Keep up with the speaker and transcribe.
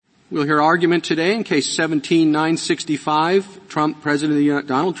We'll hear argument today in Case 17-965,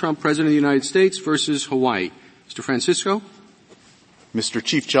 Donald Trump, President of the United States versus Hawaii. Mr. Francisco. Mr.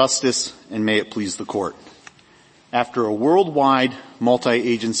 Chief Justice, and may it please the Court. After a worldwide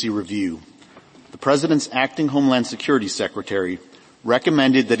multi-agency review, the President's acting Homeland Security Secretary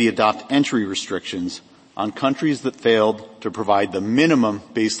recommended that he adopt entry restrictions on countries that failed to provide the minimum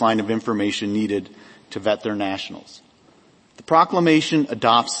baseline of information needed to vet their nationals. The proclamation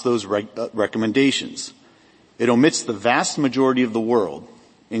adopts those recommendations. It omits the vast majority of the world,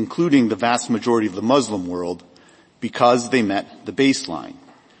 including the vast majority of the Muslim world, because they met the baseline.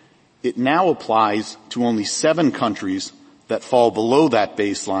 It now applies to only 7 countries that fall below that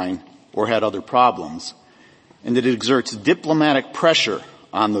baseline or had other problems, and it exerts diplomatic pressure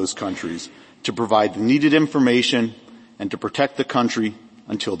on those countries to provide the needed information and to protect the country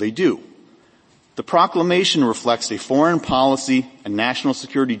until they do. The proclamation reflects a foreign policy and national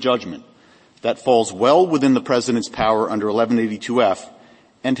security judgment that falls well within the President's power under 1182F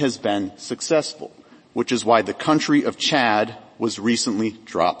and has been successful, which is why the country of Chad was recently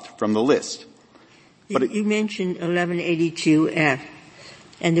dropped from the list. But you mentioned 1182F,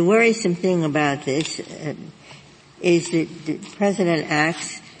 and the worrisome thing about this is that the President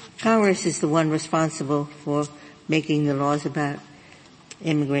acts, Congress is the one responsible for making the laws about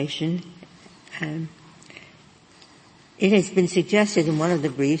immigration. It has been suggested in one of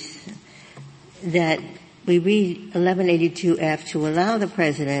the briefs that we read 1182F to allow the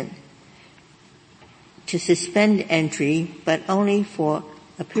President to suspend entry, but only for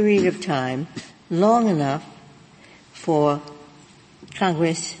a period of time long enough for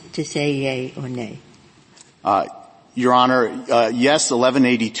Congress to say yay or nay. Your Honor, yes,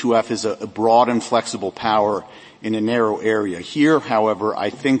 1182F is a broad and flexible power in a narrow area. Here, however, I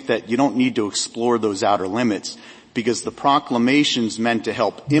think that you don't need to explore those outer limits because the proclamation's meant to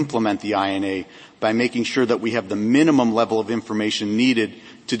help implement the INA by making sure that we have the minimum level of information needed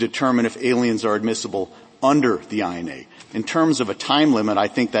to determine if aliens are admissible under the INA. In terms of a time limit, I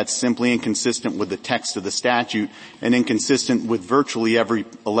think that's simply inconsistent with the text of the statute and inconsistent with virtually every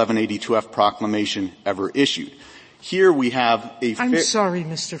 1182F proclamation ever issued. Here we have I'm sorry,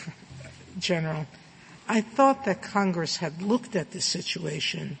 Mr. General. I thought that Congress had looked at this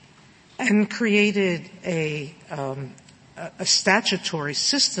situation and created a statutory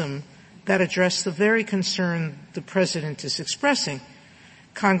system that addressed the very concern the President is expressing.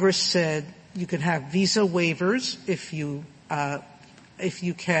 Congress said you can have visa waivers if you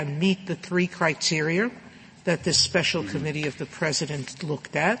can meet the 3 criteria that this special committee of the President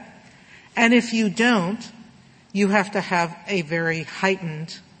looked at. And if you don't, you have to have a very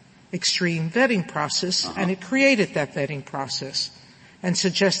heightened extreme vetting process, and it created that vetting process and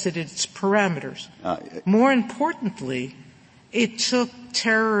suggested its parameters. More importantly, it took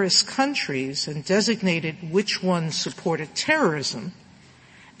terrorist countries and designated which ones supported terrorism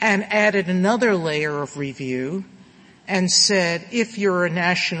and added another layer of review and said if you're a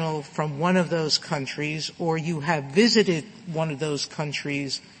national from one of those countries or you have visited one of those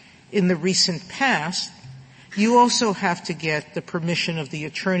countries in the recent past, you also have to get the permission of the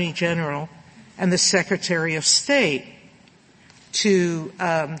Attorney General and the Secretary of State to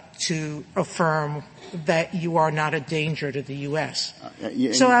affirm that you are not a danger to the U.S.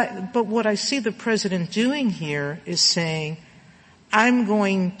 But what I see the President doing here is saying, I'm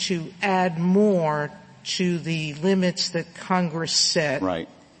going to add more to the limits that Congress set, right,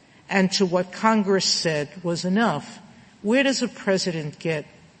 and to what Congress said was enough. Where does a President get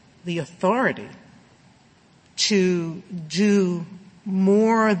the authority to do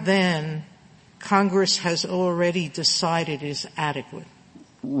more than Congress has already decided is adequate?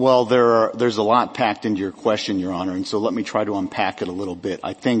 Well, there's a lot packed into your question, Your Honor, and so let me try to unpack it a little bit.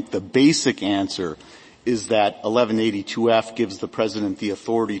 I think the basic answer is that 1182F gives the President the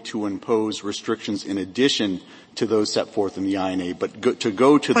authority to impose restrictions in addition to those set forth in the INA, but to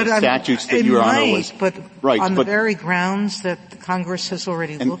go to the statutes that Your Honor was... But right, on the very grounds that Congress has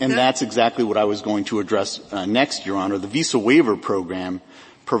already looked at? And that's exactly what I was going to address next, Your Honor. The Visa Waiver Program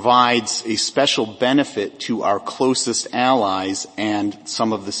provides a special benefit to our closest allies and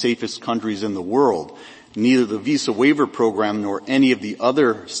some of the safest countries in the world. Neither the Visa Waiver Program nor any of the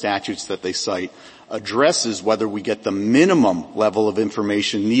other statutes that they cite addresses whether we get the minimum level of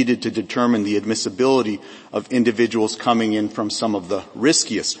information needed to determine the admissibility of individuals coming in from some of the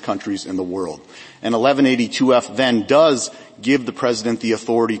riskiest countries in the world. And 1182F then does give the President the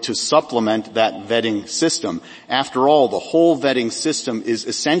authority to supplement that vetting system. After all, the whole vetting system is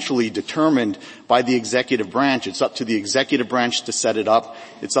essentially determined by the executive branch. It's up to the executive branch to set it up.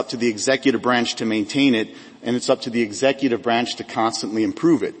 It's up to the executive branch to maintain it. and it's up to the executive branch to constantly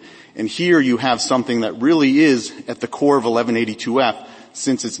improve it. And here you have something that really is at the core of 1182F,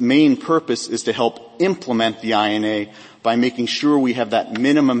 since its main purpose is to help implement the INA by making sure we have that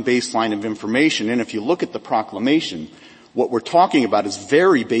minimum baseline of information. And if you look at the proclamation, what we're talking about is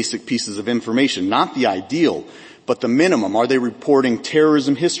very basic pieces of information, not the ideal, but the minimum. Are they reporting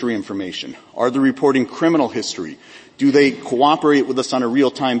terrorism history information? Are they reporting criminal history? Do they cooperate with us on a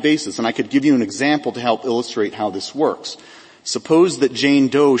real-time basis? And I could give you an example to help illustrate how this works. Suppose that Jane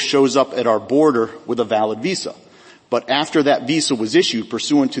Doe shows up at our border with a valid visa. But after that visa was issued,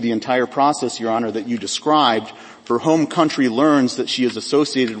 pursuant to the entire process, Your Honor, that you described, her home country learns that she is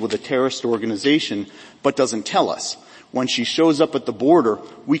associated with a terrorist organization, but doesn't tell us. When she shows up at the border,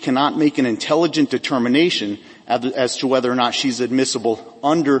 we cannot make an intelligent determination as to whether or not she's admissible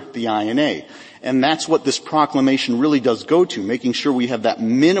under the INA. And that's what this proclamation really does go to, making sure we have that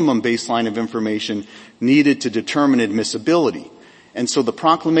minimum baseline of information needed to determine admissibility. And so the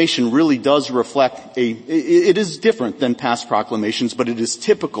proclamation really does reflect it is different than past proclamations, but it is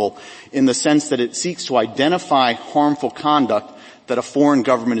typical in the sense that it seeks to identify harmful conduct that a foreign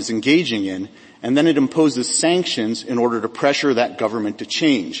government is engaging in, and then it imposes sanctions in order to pressure that government to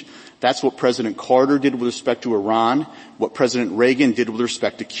change. That's what President Carter did with respect to Iran, what President Reagan did with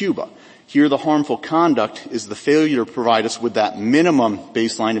respect to Cuba. Here the harmful conduct is the failure to provide us with that minimum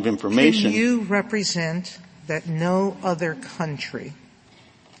baseline of information. Can you represent that no other country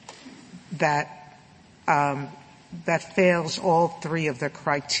that fails all three of the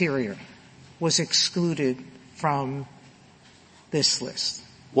criteria was excluded from this list?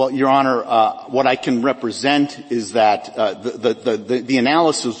 Well, Your Honor, what I can represent is that the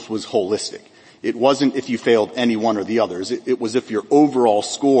analysis was holistic. It wasn't if you failed any one or the others. It was if your overall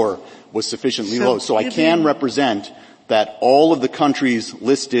score was sufficiently low. So I can represent that all of the countries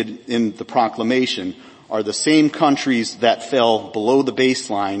listed in the proclamation are the same countries that fell below the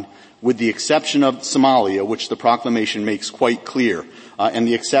baseline, with the exception of Somalia, which the proclamation makes quite clear, and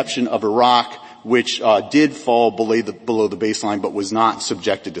the exception of Iraq, which did fall below the baseline but was not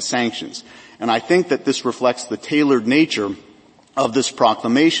subjected to sanctions. And I think that this reflects the tailored nature of this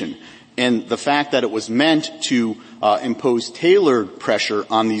proclamation and the fact that it was meant to impose tailored pressure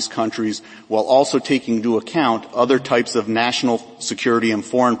on these countries while also taking into account other types of national security and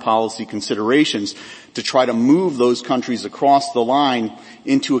foreign policy considerations to try to move those countries across the line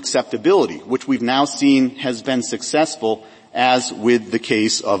into acceptability, which we've now seen has been successful, as with the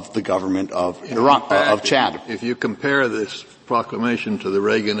case of the government of Iraq, of Chad. If you compare this proclamation to the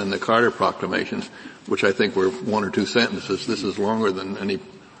Reagan and the Carter proclamations, which I think were one or two sentences, this is longer than any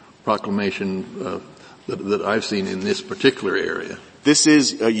proclamation that I've seen in this particular area. This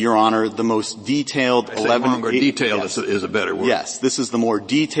is, Your Honor, the most detailed detailed is a better word. Yes, this is the more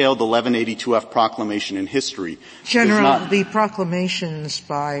detailed 1182F proclamation in history. General, the proclamations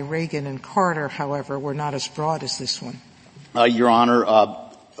by Reagan and Carter, however, were not as broad as this one. Your Honor,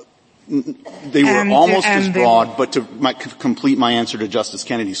 they were almost as broad, but to complete my answer to Justice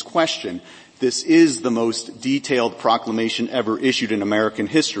Kennedy's question, this is the most detailed proclamation ever issued in American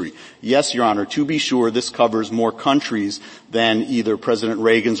history. Yes, Your Honor, to be sure, this covers more countries than either President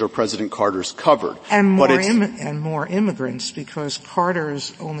Reagan's or President Carter's covered. And more immigrants, because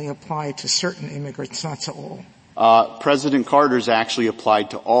Carter's only applied to certain immigrants, not to all. President Carter's actually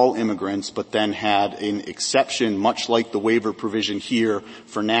applied to all immigrants, but then had an exception, much like the waiver provision here,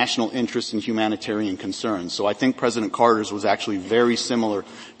 for national interest and humanitarian concerns. So I think President Carter's was actually very similar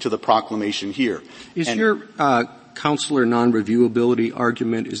to the proclamation here. Is your consular non-reviewability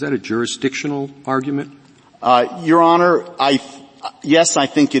argument, is that a jurisdictional argument? Your Honor, yes, I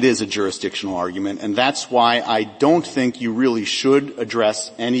think it is a jurisdictional argument, and that's why I don't think you really should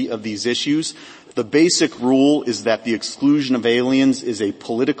address any of these issues. The basic rule is that the exclusion of aliens is a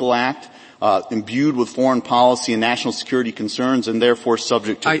political act, imbued with foreign policy and national security concerns, and therefore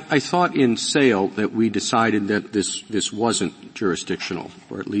subject to... I thought in Sale that we decided that this wasn't jurisdictional,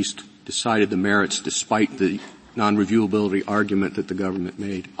 or at least decided the merits despite the non-reviewability argument that the government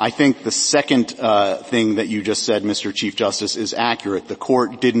made. I think the second thing that you just said, Mr. Chief Justice, is accurate. The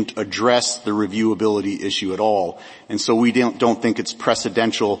Court didn't address the reviewability issue at all, and so we don't think it's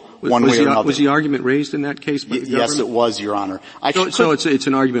precedential one way or another. Was the argument raised in that case by the government? Yes, it was, Your Honor. So it's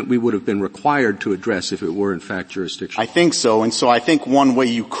an argument we would have been required to address if it were in fact jurisdictional. I think so, and so I think one way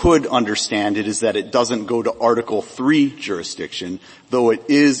you could understand it is that it doesn't go to Article III jurisdiction, though it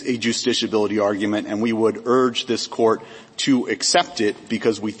is a justiciability argument, and we would urge this Court to accept it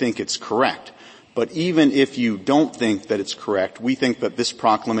because we think it's correct. But even if you don't think that it's correct, we think that this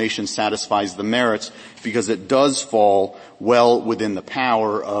proclamation satisfies the merits because it does fall well within the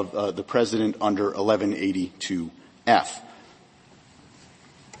power of the President under 1182F.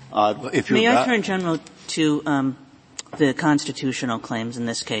 May I turn, General, to the constitutional claims in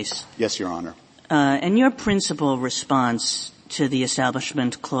this case? Yes, Your Honor. And your principal response to the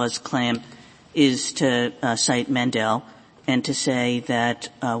Establishment Clause claim is to cite Mandel and to say that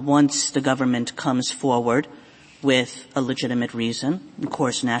once the government comes forward with a legitimate reason, of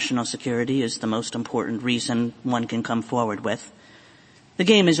course national security is the most important reason one can come forward with, the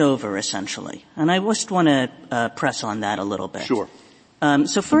game is over, essentially. And I just want to press on that a little bit. Sure.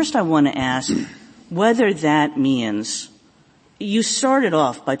 So first I want to ask whether that means you started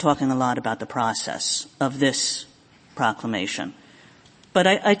off by talking a lot about the process of this proclamation. But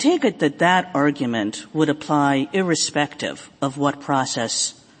I take it that that argument would apply irrespective of what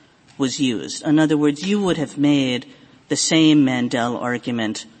process was used. In other words, you would have made the same Mandel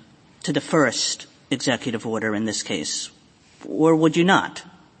argument to the first executive order in this case, or would you not?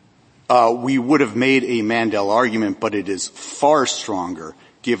 We would have made a Mandel argument, but it is far stronger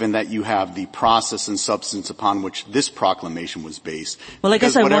given that you have the process and substance upon which this proclamation was based. Well, I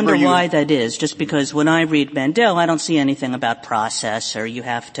guess I wonder why that is, just because when I read Mandel, I don't see anything about process or you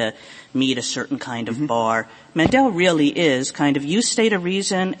have to meet a certain kind of bar. Mandel really is kind of you state a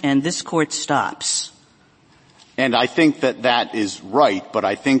reason and this court stops. And I think that that is right, but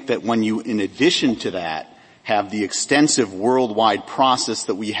I think that when you, in addition to that, have the extensive worldwide process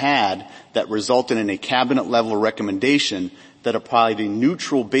that we had that resulted in a cabinet-level recommendation that applied a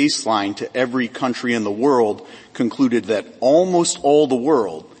neutral baseline to every country in the world, concluded that almost all the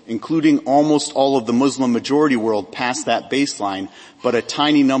world, including almost all of the Muslim majority world, passed that baseline, but a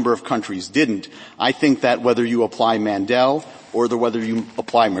tiny number of countries didn't. I think that whether you apply Mandel or whether you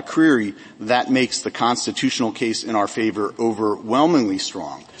apply McCreary, that makes the constitutional case in our favor overwhelmingly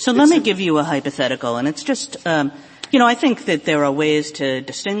strong. So let me give you a hypothetical, and it's just, I think that there are ways to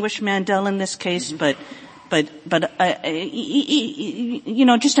distinguish Mandel in this case, but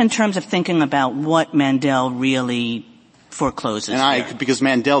just in terms of thinking about what Mandel really forecloses. And because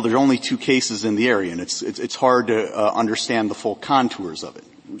Mandel, there are only two cases in the area, and it's hard to understand the full contours of it.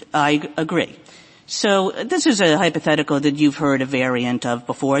 I agree. So this is a hypothetical that you've heard a variant of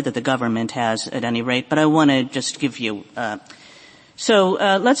before, that the government has at any rate, but I want to just give you.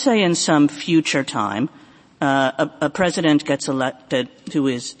 Let's say in some future time, a president gets elected who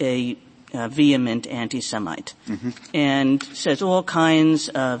is a vehement anti-Semite and says all kinds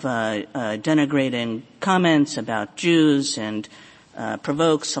of denigrating comments about Jews and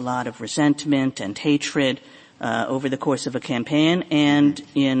provokes a lot of resentment and hatred over the course of a campaign and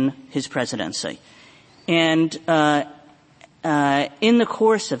in his presidency. And in the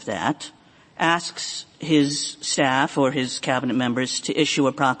course of that, asks his staff or his cabinet members to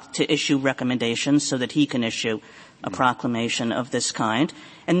issue recommendations so that he can issue a proclamation of this kind.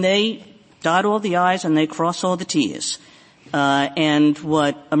 And they dot all the I's and they cross all the T's. And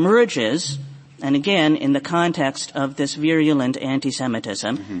what emerges, and again, in the context of this virulent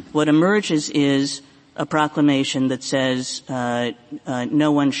anti-Semitism, what emerges is a proclamation that says,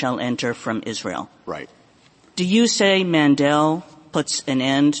 no one shall enter from Israel. Right. Do you say Mandel puts an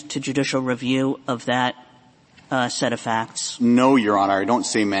end to judicial review of that set of facts? No, Your Honor. I don't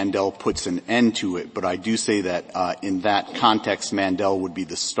say Mandel puts an end to it, but I do say that in that context, Mandel would be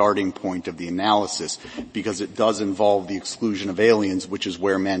the starting point of the analysis because it does involve the exclusion of aliens, which is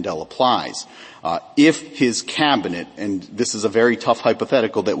where Mandel applies. If his cabinet, and this is a very tough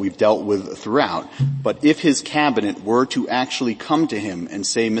hypothetical that we've dealt with throughout, but if his cabinet were to actually come to him and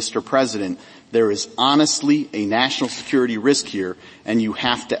say, Mr. President, there is honestly a national security risk here and you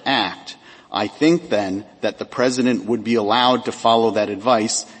have to act, I think then that the president would be allowed to follow that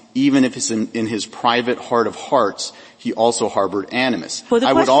advice even if it's in his private heart of hearts he also harbored animus.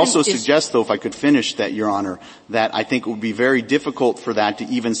 I would also suggest, though, if I could finish that, Your Honor, that I think it would be very difficult for that to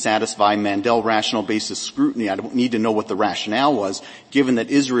even satisfy Mandel rational basis scrutiny. I don't need to know what the rationale was, given that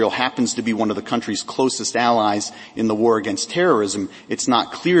Israel happens to be one of the country's closest allies in the war against terrorism. It's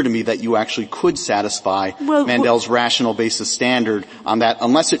not clear to me that you actually could satisfy Mandel's rational basis standard on that,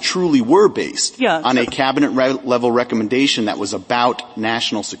 unless it truly were based on a cabinet-level recommendation that was about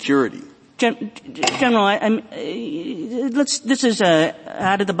national security. General, this is a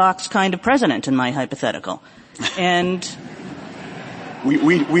out-of-the-box kind of president in my hypothetical. And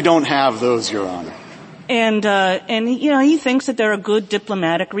we don't have those, Your Honor. And he thinks that there are good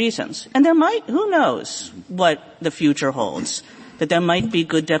diplomatic reasons. And there might, who knows what the future holds, that there might be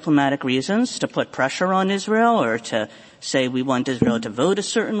good diplomatic reasons to put pressure on Israel or to say we want Israel to vote a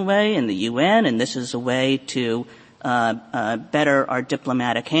certain way in the UN, and this is a way to better our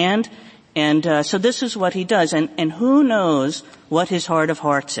diplomatic hand. And so this is what he does. And who knows what his heart of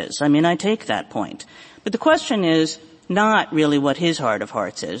hearts is? I mean, I take that point. But the question is not really what his heart of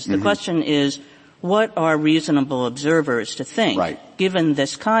hearts is. The question is, what are reasonable observers to think, given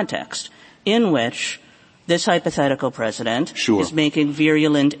this context, in which this hypothetical president is making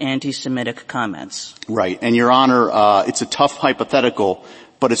virulent anti-Semitic comments? Right. And, Your Honor, it's a tough hypothetical,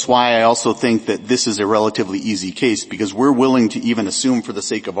 but it's why I also think that this is a relatively easy case, because we're willing to even assume for the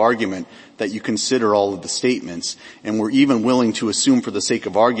sake of argument that you consider all of the statements, and we're even willing to assume for the sake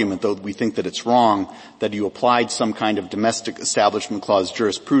of argument, though we think that it's wrong, that you applied some kind of domestic establishment clause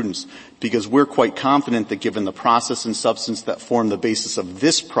jurisprudence, because we're quite confident that given the process and substance that form the basis of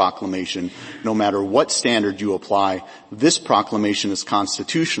this proclamation, no matter what standard you apply, this proclamation is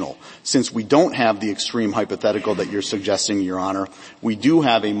constitutional. Since we don't have the extreme hypothetical that you're suggesting, Your Honor, we do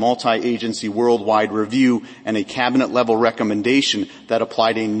have a multi-agency worldwide review and a cabinet-level recommendation that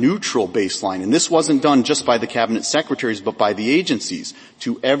applied a neutral baseline. And this wasn't done just by the cabinet secretaries, but by the agencies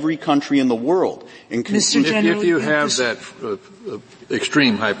to every country in the world. If you have that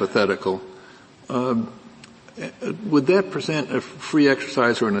extreme hypothetical, would that present a free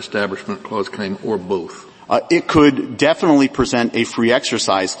exercise or an establishment clause claim, or both? It could definitely present a free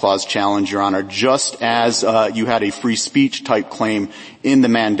exercise clause challenge, Your Honor, just as you had a free speech type claim in the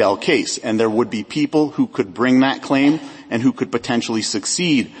Mandel case. And there would be people who could bring that claim and who could potentially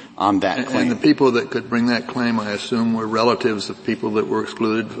succeed on that claim. And the people that could bring that claim, I assume, were relatives of people that were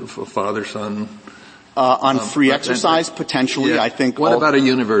excluded for father, son? On free exercise, potentially, I think. What about a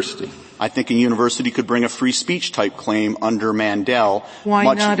university? I think a university could bring a free speech type claim under Mandel.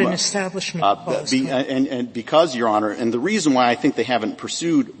 Why not an establishment clause? And because, Your Honor, and the reason why I think they haven't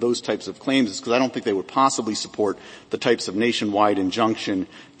pursued those types of claims is because I don't think they would possibly support the types of nationwide injunction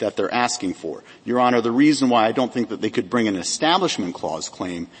that they're asking for. Your Honor, the reason why I don't think that they could bring an establishment clause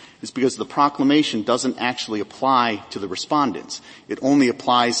claim is because the proclamation doesn't actually apply to the respondents. It only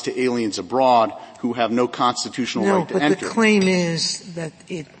applies to aliens abroad who have no constitutional right to enter. No, but the claim is that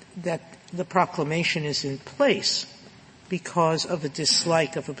the proclamation is in place because of a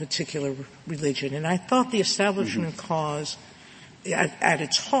dislike of a particular religion. And I thought the establishment clause at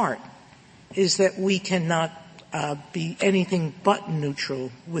its heart is that we cannot be anything but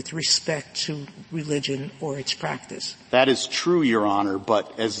neutral with respect to religion or its practice. That is true, Your Honor,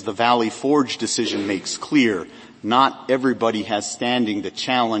 but as the Valley Forge decision makes clear, not everybody has standing to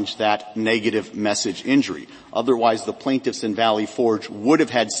challenge that negative message injury. Otherwise, the plaintiffs in Valley Forge would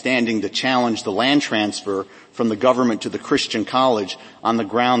have had standing to challenge the land transfer from the government to the Christian college on the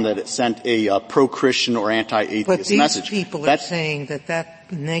ground that it sent a pro-Christian or anti-atheist message. But these people are saying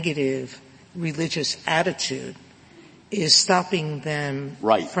that negative religious attitude is stopping them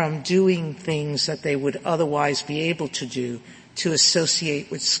from doing things that they would otherwise be able to do, to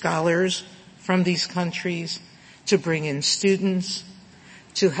associate with scholars from these countries, to bring in students,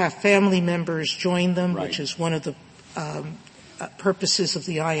 to have family members join them, which is one of the purposes of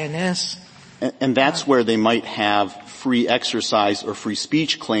the INS. And that's where they might have free exercise or free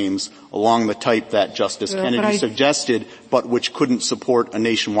speech claims along the type that Justice Kennedy suggested, but which couldn't support a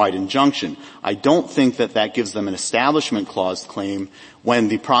nationwide injunction. I don't think that gives them an establishment clause claim when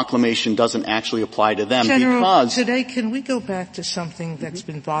the proclamation doesn't actually apply to them. General, because today, can we go back to something that's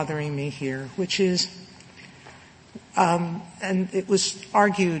been bothering me here, which is and it was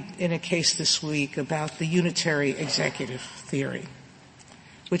argued in a case this week about the unitary executive theory,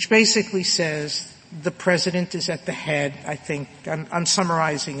 which basically says the president is at the head. I think I'm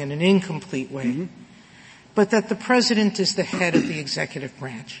summarizing in an incomplete way, but that the president is the head of the executive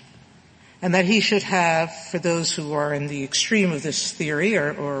branch, and that he should have, for those who are in the extreme of this theory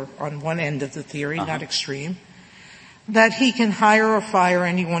or on one end of the theory, not extreme, that he can hire or fire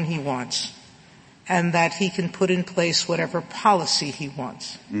anyone he wants, and that he can put in place whatever policy he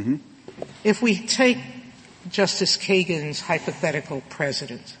wants. If we take Justice Kagan's hypothetical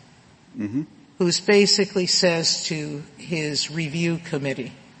president, who basically says to his review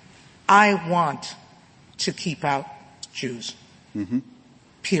committee, I want to keep out Jews,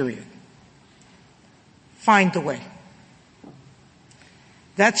 period. Find the way.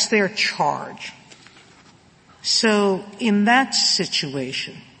 That's their charge. So in that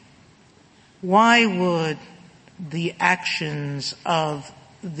situation, why would the actions of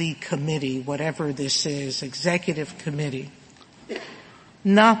the committee, whatever this is, executive committee,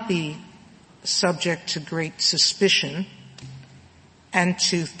 not be subject to great suspicion and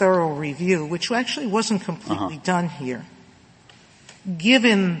to thorough review, which actually wasn't completely done here,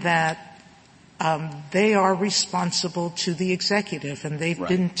 given that they are responsible to the executive, and they've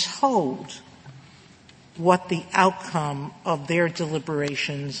been told what the outcome of their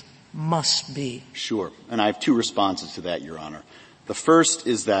deliberations must be. Sure. And I have two responses to that, Your Honor. The first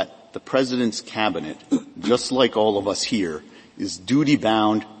is that the President's cabinet, just like all of us here, is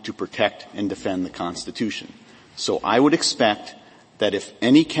duty-bound to protect and defend the Constitution. So I would expect that if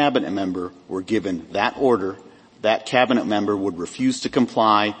any cabinet member were given that order, that cabinet member would refuse to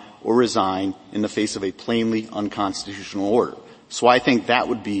comply or resign in the face of a plainly unconstitutional order. So I think that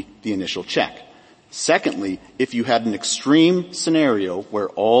would be the initial check. Secondly, if you had an extreme scenario where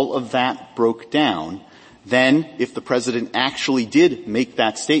all of that broke down, then if the President actually did make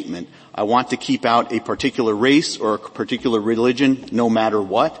that statement, I want to keep out a particular race or a particular religion no matter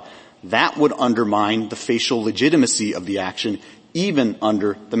what, that would undermine the facial legitimacy of the action even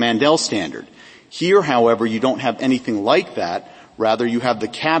under the Mandel standard. Here, however, you don't have anything like that. Rather, you have the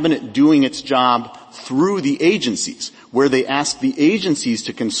cabinet doing its job through the agencies, where they ask the agencies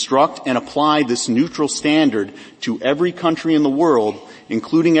to construct and apply this neutral standard to every country in the world,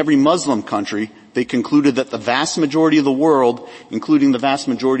 including every Muslim country. They concluded that the vast majority of the world, including the vast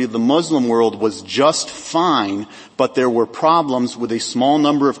majority of the Muslim world, was just fine, but there were problems with a small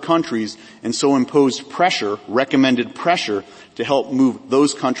number of countries, and so imposed pressure, recommended pressure, to help move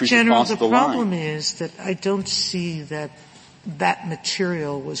those countries across the line. General, the problem is that I don't see that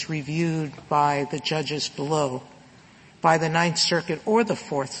material was reviewed by the judges below, by the Ninth Circuit or the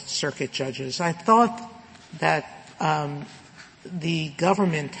Fourth Circuit judges. I thought that the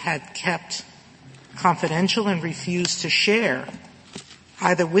government had kept confidential and refused to share,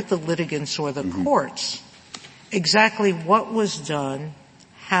 either with the litigants or the courts, exactly what was done,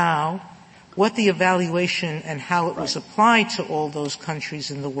 how, what the evaluation and how it was applied to all those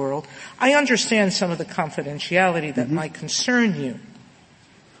countries in the world. I understand some of the confidentiality that might concern you,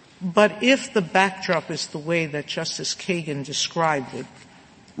 but if the backdrop is the way that Justice Kagan described it,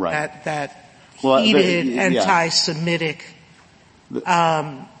 that heated, anti-Semitic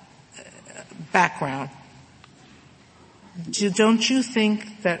background, don't you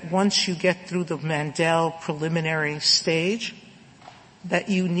think that once you get through the Mandel preliminary stage, that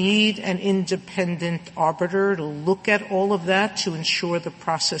you need an independent arbiter to look at all of that to ensure the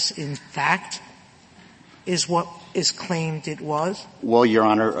process in fact is what is claimed it was? Well, Your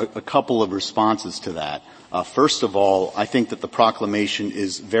Honor, a couple of responses to that. First of all, I think that the proclamation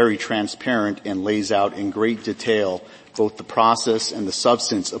is very transparent and lays out in great detail both the process and the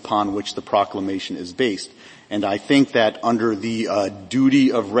substance upon which the proclamation is based. And I think that under the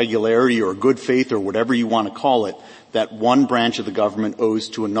duty of regularity or good faith or whatever you want to call it, that one branch of the government owes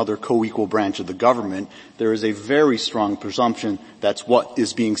to another co-equal branch of the government, there is a very strong presumption that's what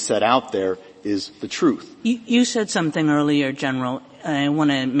is being set out there is the truth. You said something earlier, General. I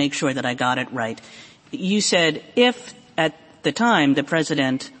want to make sure that I got it right. You said if at the time the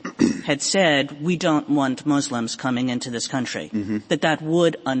President had said we don't want Muslims coming into this country, that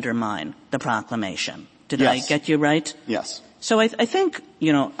would undermine the proclamation. Did I get you right? Yes. So I think,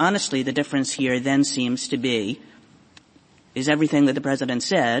 honestly, the difference here then seems to be, is everything that the President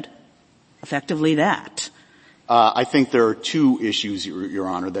said effectively that? I think there are two issues, Your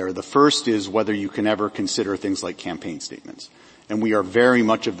Honor, there. The first is whether you can ever consider things like campaign statements. And we are very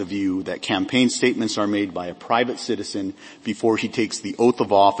much of the view that campaign statements are made by a private citizen before he takes the oath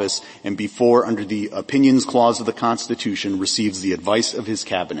of office and before, under the opinions clause of the Constitution, receives the advice of his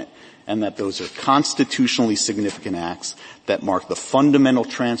cabinet. And that those are constitutionally significant acts that mark the fundamental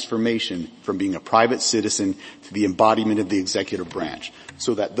transformation from being a private citizen to the embodiment of the executive branch.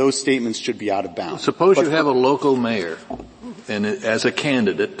 So that those statements should be out of bounds. Suppose you have a local mayor, and as a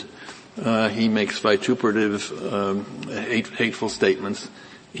candidate, he makes vituperative, hateful statements.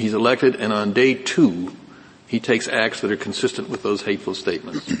 He's elected, and on day 2, he takes acts that are consistent with those hateful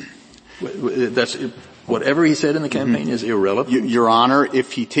statements. That's whatever he said in the campaign is irrelevant. Your Honor,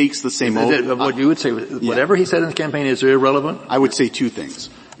 if he takes the same oath, what you would say, whatever he said in the campaign is irrelevant. I would say two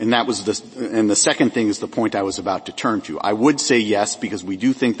things. And the second thing is the point I was about to turn to. I would say yes, because we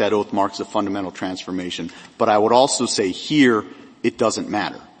do think that oath marks a fundamental transformation. But I would also say here, it doesn't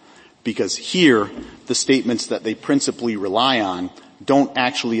matter. Because here, the statements that they principally rely on don't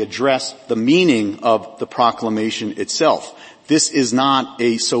actually address the meaning of the proclamation itself. This is not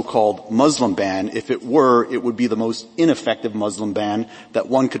a so-called Muslim ban. If it were, it would be the most ineffective Muslim ban that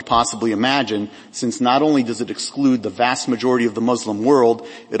one could possibly imagine, since not only does it exclude the vast majority of the Muslim world,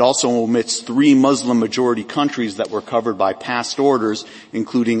 it also omits 3 Muslim majority countries that were covered by past orders,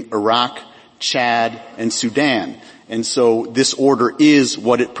 including Iraq, Chad, and Sudan. And so this order is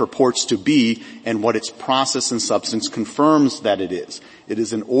what it purports to be and what its process and substance confirms that it is. It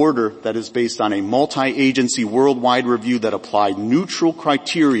is an order that is based on a multi-agency worldwide review that applied neutral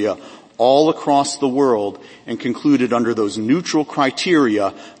criteria all across the world and concluded under those neutral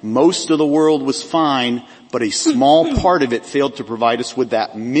criteria most of the world was fine, but a small part of it failed to provide us with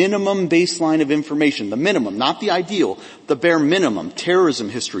that minimum baseline of information, the minimum, not the ideal, the bare minimum, terrorism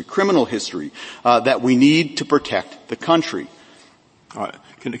history, criminal history, that we need to protect the country. All right.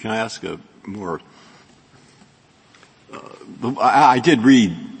 Can I ask a more I did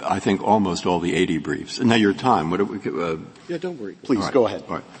read, I think, almost all the 80 briefs. Now your time. Yeah, don't worry. Please, right. Go ahead.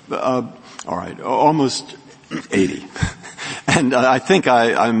 All right. Almost 80. And I think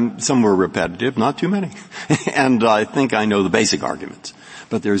I'm somewhere repetitive, not too many. And I think I know the basic arguments.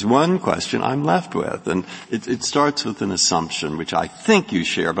 But there's one question I'm left with, and it starts with an assumption, which I think you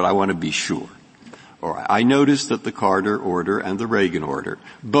share, but I want to be sure. All right. I noticed that the Carter order and the Reagan order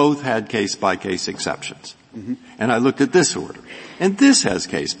both had case-by-case exceptions. Mm-hmm. And I looked at this order, and this has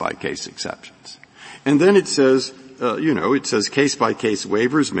case-by-case exceptions. And then it says, it says case-by-case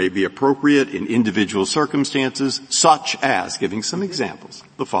waivers may be appropriate in individual circumstances, such as, giving some examples,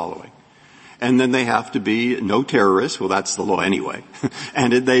 the following. And then they have to be no terrorists. Well, that's the law anyway.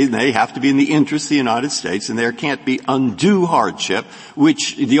 And they have to be in the interest of the United States, and there can't be undue hardship,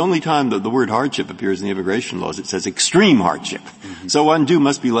 which the only time that the word hardship appears in the immigration laws, it says extreme hardship. Mm-hmm. So undue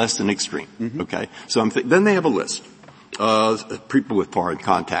must be less than extreme. Mm-hmm. Okay? So then they have a list. People with foreign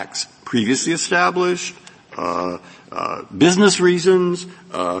contacts previously established, business reasons,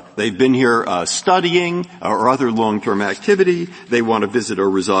 they've been here studying or other long-term activity, they want to visit or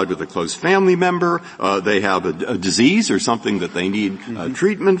reside with a close family member, they have a disease or something that they need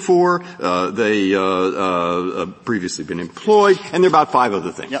treatment for, they previously been employed, and there are about 5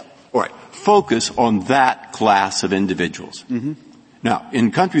 other things. Yep. All right. Focus on that class of individuals. Mm-hmm. Now,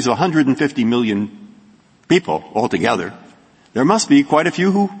 in countries of 150 million people altogether, there must be quite a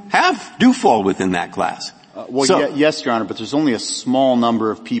few who do fall within that class. Yes, Your Honor, but there's only a small number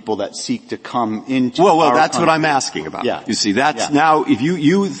of people that seek to come into Well, that's country. what I'm asking about. Yeah. You see, now, if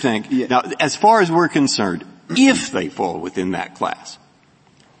you think, now, as far as we're concerned, if they fall within that class,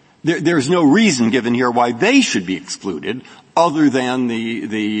 there's no reason given here why they should be excluded other than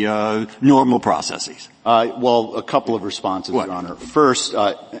the normal processes. Well, a couple of responses, What? Your Honor. First,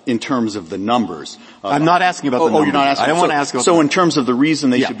 in terms of the numbers. I'm not asking about the numbers. You're not asking. I don't want to ask about So in terms of the reason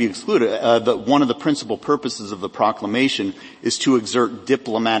they Yeah. should be excluded, one of the principal purposes of the proclamation is to exert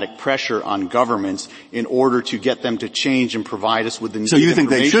diplomatic pressure on governments in order to get them to change and provide us with the needed So you think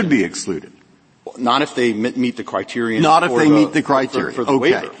they information. should be excluded? Not if they meet the criteria. Not if they meet the criteria. For the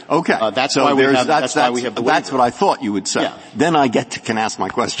okay. waiver. Okay. That's so why we have. That's why we have the waiver. That's what I thought you would say. Yeah. Then I can ask my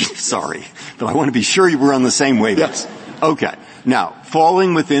question. Sorry, but I want to be sure you were on the same wavelength. Yes. Okay. Now,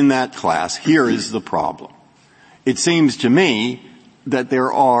 falling within that class, here is the problem. It seems to me that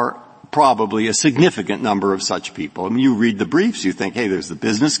there are probably a significant number of such people. I mean, you read the briefs, you think, hey, there's the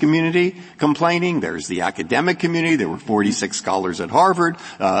business community complaining, there's the academic community, there were 46 scholars at Harvard,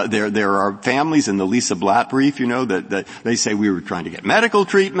 there are families in the Lisa Blatt brief, that they say we were trying to get medical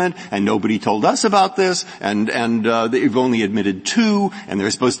treatment, and nobody told us about this, and they've only admitted 2, and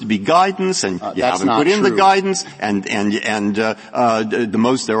there's supposed to be guidance, and you haven't put in the guidance, and the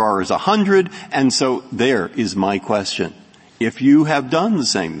most there are is 100, and so there is my question. If you have done the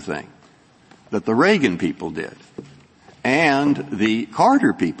same thing that the Reagan people did and the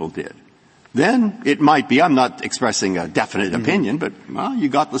Carter people did, then it might be, I'm not expressing a definite opinion, but you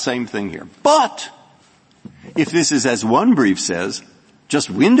got the same thing here. But if this is, as one brief says, just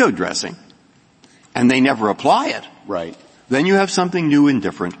window dressing, and they never apply it, right, then you have something new and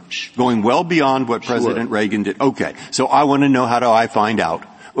different, going well beyond what President Reagan did. Okay, so I want to know how do I find out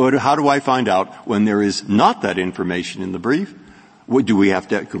when there is not that information in the brief? Can we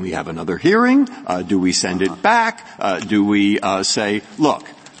have another hearing? Do we send it back? Do we say, look,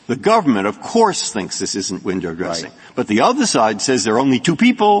 the government of course thinks this isn't window dressing, right, but the other side says there are only 2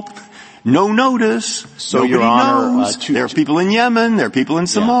 people, no notice, so nobody Your Honor, knows. There are people in Yemen, there are people in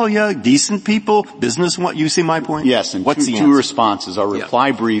Somalia, decent people, business. You see my point? Yes, and What's the answer? 2 responses. Our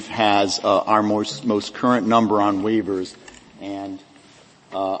reply brief has our most current number on waivers, and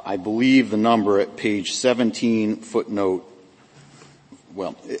I believe the number at page 17, footnote.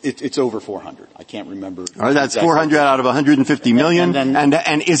 Well, it's over 400. I can't remember. All right, that's 400 out of 150 million.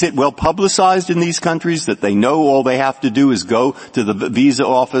 And is it well publicized in these countries that they know all they have to do is go to the visa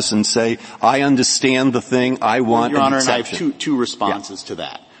office and say, I understand the thing, I want Your an Honor, exception? and I have two responses to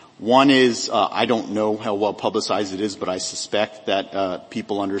that. One is, I don't know how well publicized it is, but I suspect that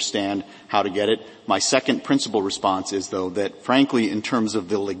people understand how to get it. My second principal response is, though, that frankly, in terms of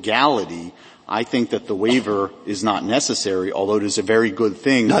the legality, I think that the waiver is not necessary, although it is a very good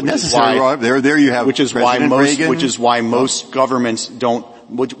thing. Not necessary, Rob. There you have President Reagan. Which is why most governments don't,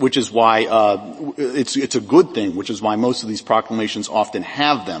 which is why, it's a good thing, which is why most of these proclamations often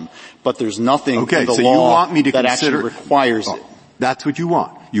have them. But there's nothing in the law that actually requires it. That's what you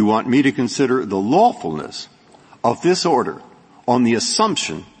want. You want me to consider the lawfulness of this order on the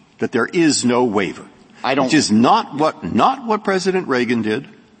assumption that there is no waiver. Which is not what President Reagan did,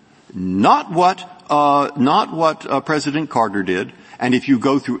 not what President Carter did, and if you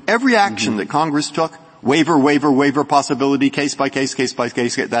go through every action that Congress took, waiver possibility, case by case,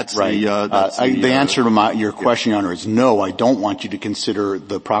 that's right. The answer to your question, Your Honor, is no, I don't want you to consider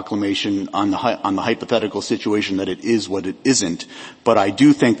the proclamation on the hypothetical situation that it is what it isn't, but I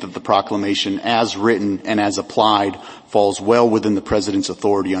do think that the proclamation as written and as applied falls well within the President's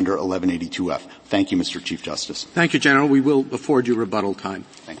authority under 1182F. Thank you, Mr. Chief Justice. Thank you, General. We will afford you rebuttal time.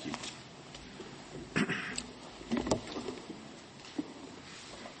 Thank you.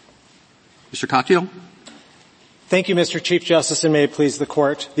 Mr. Katyal. Thank you, Mr. Chief Justice, and may it please the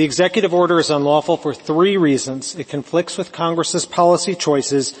Court. The executive order is unlawful for three reasons. It conflicts with Congress's policy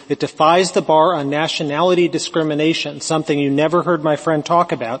choices. It defies the bar on nationality discrimination, something you never heard my friend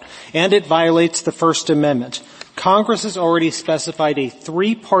talk about, and it violates the First Amendment. Congress has already specified a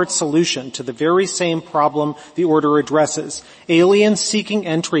three-part solution to the very same problem the order addresses. Aliens seeking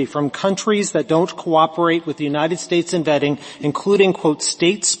entry from countries that don't cooperate with the United States in vetting, including, quote,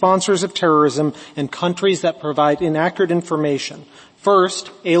 state sponsors of terrorism and countries that provide inaccurate information. First,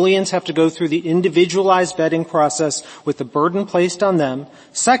 aliens have to go through the individualized vetting process with the burden placed on them.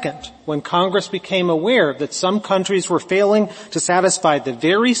 Second, when Congress became aware that some countries were failing to satisfy the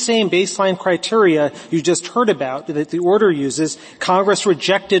very same baseline criteria you just heard about that the order uses, Congress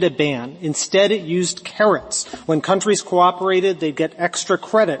rejected a ban. Instead, it used carrots. When countries cooperated, they'd get extra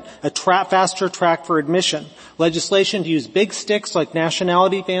credit, a faster track for admission. Legislation to use big sticks like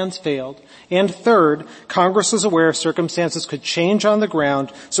nationality bans failed. And third, Congress was aware circumstances could change on the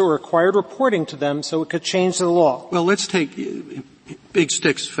ground, so it required reporting to them so it could change the law. Well, let's take big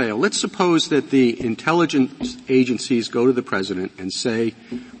sticks fail. Let's suppose that the intelligence agencies go to the President and say,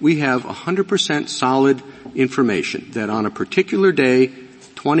 we have 100% solid information that on a particular day,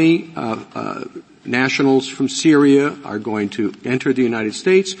 20 nationals from Syria are going to enter the United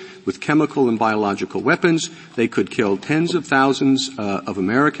States with chemical and biological weapons. They could kill tens of thousands of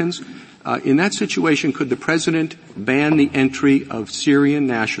Americans. In that situation, could the President ban the entry of Syrian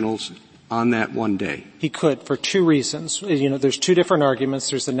nationals on that one day? He could, for two reasons. There's two different arguments.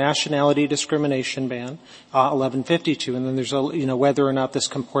 There's the nationality discrimination ban, 1152, and then there's, whether or not this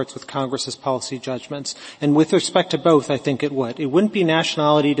comports with Congress's policy judgments. And with respect to both, I think it would. It wouldn't be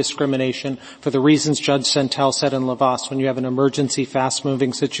nationality discrimination for the reasons Judge Sentel said in Lavas when you have an emergency,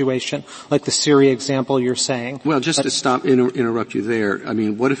 fast-moving situation, like the Syria example you're saying. Well, just to interrupt you there, I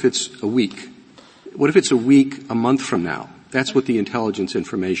mean, what if it's a week? What if it's a week, a month from now? That's what the intelligence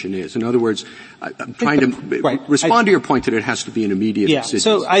information is. In other words, I'm trying to respond to your point that it has to be an immediate decision.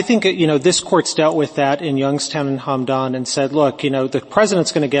 So I think, this Court's dealt with that in Youngstown and Hamdan and said, look, the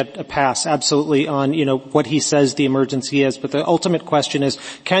President's going to get a pass absolutely on, what he says the emergency is, but the ultimate question is,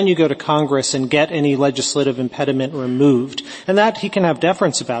 can you go to Congress and get any legislative impediment removed? And that he can have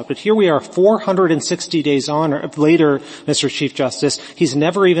deference about. But here we are 460 days later, Mr. Chief Justice, he's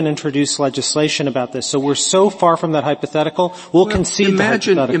never even introduced legislation about this. So we're so far from that hypothetical. We'll concede the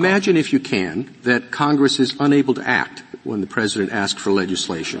hypothetical. Imagine, if you can, that Congress is unable to act when the President asks for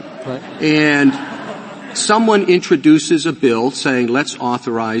legislation. Right. And someone introduces a bill saying let's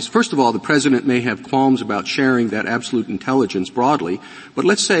authorize, first of all, the President may have qualms about sharing that absolute intelligence broadly, but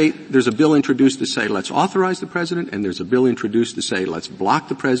let's say there's a bill introduced to say let's authorize the President, and there's a bill introduced to say let's block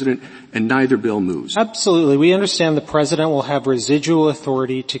the President, and neither bill moves. Absolutely. We understand the President will have residual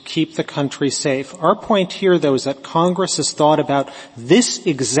authority to keep the country safe. Our point here, though, is that Congress has thought about this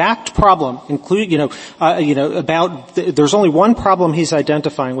exact problem, including, there's only one problem he's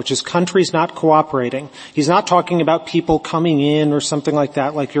identifying, which is countries not cooperating. He's not talking about people coming in or something like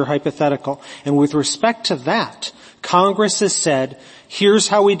that, like your hypothetical. And with respect to that, Congress has said, Here's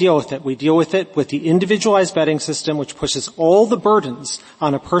how we deal with it. We deal with it with the individualized vetting system, which pushes all the burdens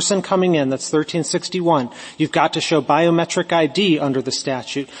on a person coming in. That's 1361. You've got to show biometric ID under the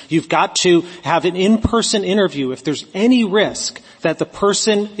statute. You've got to have an in-person interview if there's any risk that the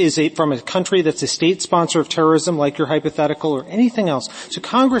person is from a country that's a state sponsor of terrorism, like your hypothetical, or anything else. So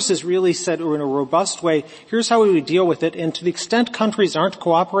Congress has really said, or in a robust way, here's how we would deal with it. And to the extent countries aren't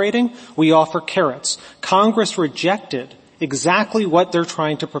cooperating, we offer carrots. Congress rejected exactly what they're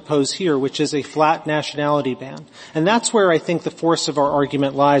trying to propose here, which is a flat nationality ban. And that's where I think the force of our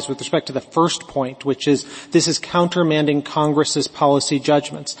argument lies with respect to the first point, which is this is countermanding Congress's policy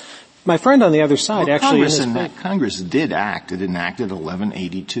judgments. My friend on the other side Congress did act. It enacted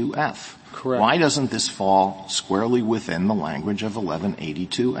 1182F. Correct. Why doesn't this fall squarely within the language of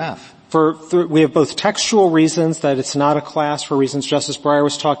 1182F? We have both textual reasons that it's not a class for reasons Justice Breyer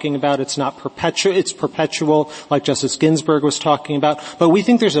was talking about. It's not it's perpetual like Justice Ginsburg was talking about. But we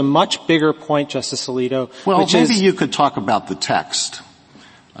think there's a much bigger point, Justice Alito. Well, maybe you could talk about the text.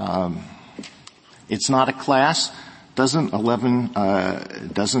 It's not a class. Doesn't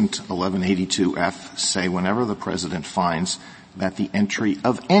 1182F say whenever the President finds that the entry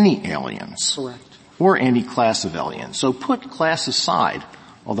of any aliens Correct. or any class of aliens. So put class aside,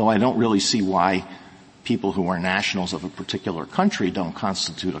 although I don't really see why people who are nationals of a particular country don't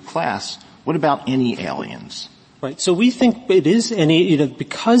constitute a class. What about any aliens? Right. So we think it is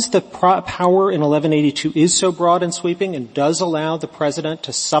because the power in 1182 is so broad and sweeping and does allow the President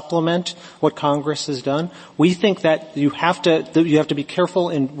to supplement what Congress has done, we think that you have to be careful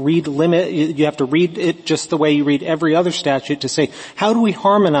and you have to read it just the way you read every other statute to say, how do we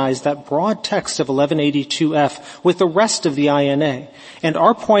harmonize that broad text of 1182F with the rest of the INA? And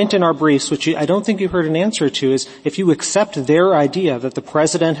our point in our briefs, which I don't think you heard an answer to, is if you accept their idea that the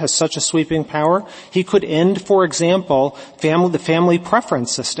President has such a sweeping power, he could end, for example, the family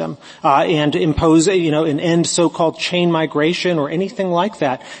preference system, and impose, and end so-called chain migration or anything like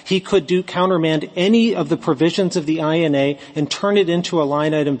that. He could countermand any of the provisions of the INA and turn it into a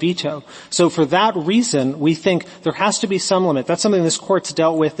line item veto. So for that reason, we think there has to be some limit. That's something this Court's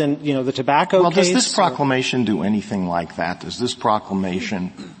dealt with in, the tobacco case. Well, does this proclamation do anything like that? Does this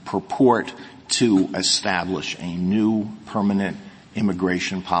proclamation purport to establish a new permanent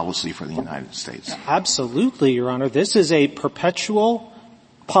immigration policy for the United States? Absolutely, Your Honor. This is a perpetual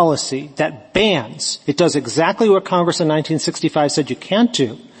policy that bans. It does exactly what Congress in 1965 said you can't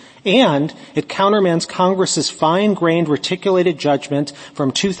do. And it countermands Congress's fine-grained reticulated judgment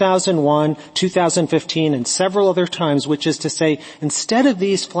from 2001, 2015, and several other times, which is to say, instead of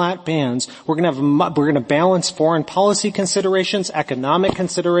these flat bans, we're going to balance foreign policy considerations, economic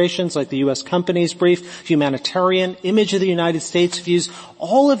considerations like the U.S. companies brief, humanitarian, image of the United States views,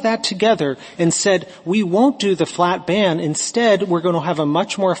 all of that together, and said, we won't do the flat ban. Instead, we're going to have a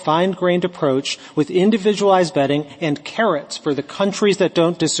much more fine-grained approach with individualized vetting and carrots for the countries that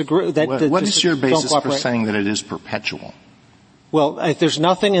don't disagree. What is your basis for saying that it is perpetual? Well, there's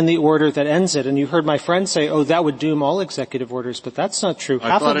nothing in the order that ends it. And you heard my friend say, that would doom all executive orders, but that's not true.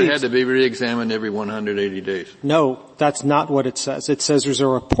 I thought it had to be re-examined every 180 days. No, that's not what it says. It says there's a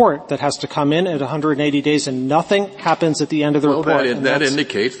report that has to come in at 180 days and nothing happens at the end of the report. That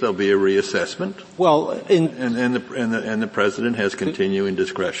indicates there'll be a reassessment. Well, and the President has continuing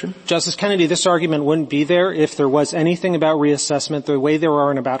discretion. Justice Kennedy, this argument wouldn't be there if there was anything about reassessment the way there are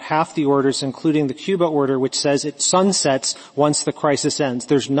in about half the orders, including the Cuba order, which says it sunsets once the crisis ends.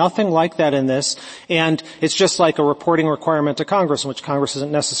 There's nothing like that in this, and it's just like a reporting requirement to Congress, in which Congress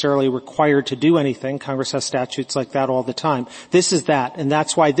isn't necessarily required to do anything. Congress has statutes like that all the time. This is that, and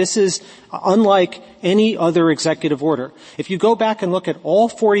that's why this is unlike any other executive order. If you go back and look at all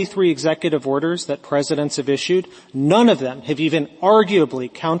 43 executive orders that presidents have issued, none of them have even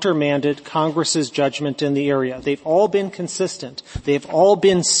arguably countermanded Congress's judgment in the area. They've all been consistent. They've all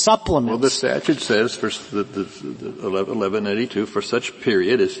been supplements. Well, the statute says for the 1182 for such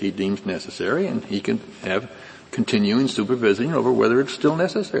period as he deems necessary, and he can have continuing supervision over whether it's still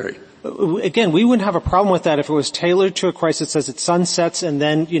necessary. Again, we wouldn't have a problem with that if it was tailored to a crisis that says it sunsets and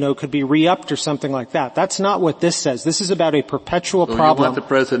then, could be re-upped or something like that. That's not what this says. This is about a perpetual problem. You want the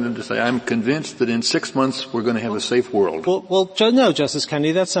President to say, I'm convinced that in 6 months we're going to have a safe world. Well, no, Justice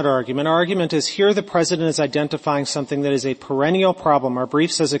Kennedy, that's not our argument. Our argument is here the President is identifying something that is a perennial problem. Our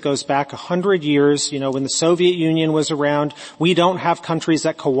brief says it goes back 100 years. When the Soviet Union was around, we don't have countries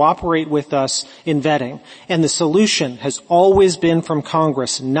that cooperate with us in vetting. And the solution has always been from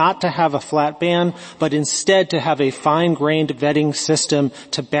Congress not to have a flat ban, but instead to have a fine-grained vetting system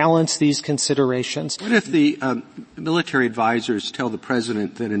to balance these considerations. What if the military advisors tell the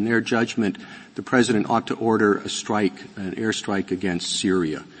president that in their judgment the president ought to order an airstrike against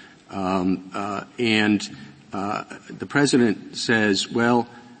Syria? And the president says, well,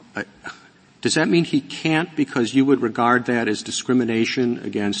 does that mean he can't because you would regard that as discrimination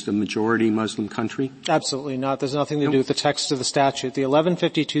against a majority Muslim country? Absolutely not. There's nothing to do with the text of the statute. The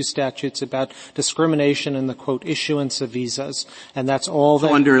 1152 statute's about discrimination in the, quote, issuance of visas. And that's all that...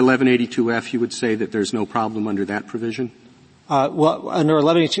 So under 1182F, you would say that there's no problem under that provision? Well, under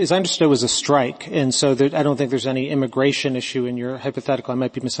 1182, as I understood, it was a strike. And so I don't think there's any immigration issue in your hypothetical. I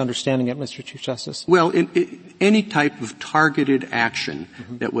might be misunderstanding it, Mr. Chief Justice. Well, any type of targeted action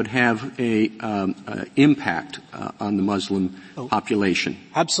that would have a impact on the Muslim population.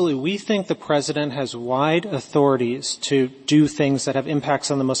 Absolutely. We think the president has wide authorities to do things that have impacts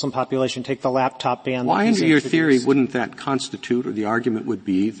on the Muslim population. Take the laptop ban. Why, under your theory, wouldn't that constitute, or the argument would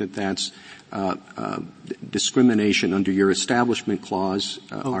be that that's discrimination under your Establishment Clause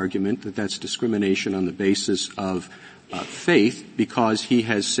argument, that that's discrimination on the basis of faith, because he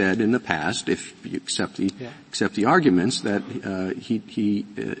has said in the past, if you accept the arguments, that he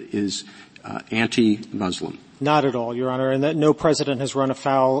is anti-Muslim. Not at all, Your Honor, and that no president has run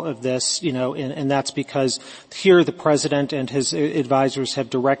afoul of this, and that's because here the president and his advisors have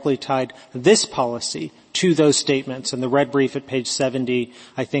directly tied this policy to those statements, and the red brief at page 70,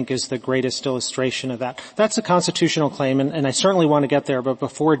 I think, is the greatest illustration of that. That's a constitutional claim, and I certainly want to get there, but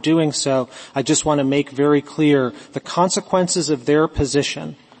before doing so, I just want to make very clear the consequences of their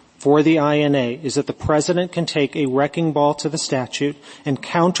position for the INA is that the president can take a wrecking ball to the statute and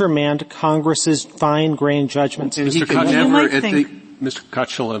countermand Congress's fine-grained judgments. Mr.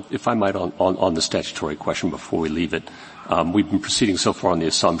 Cutchell, if I might, on the statutory question before we leave it, we've been proceeding so far on the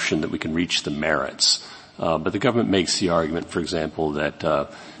assumption that we can reach the merits. But the government makes the argument, for example,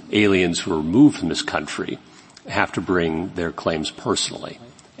 that aliens who are removed from this country have to bring their claims personally,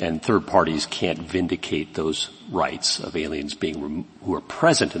 and third parties can't vindicate those rights of aliens who are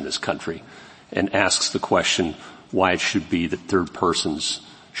present in this country, and asks the question why it should be that third persons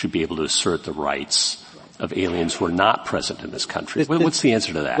should be able to assert the rights of aliens who are not present in this country. What's the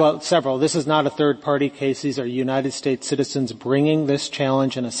answer to that? Well, several. This is not a third-party case. These are United States citizens bringing this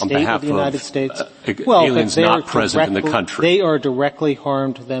challenge in a state of the United States. Aliens not present in the country. They are directly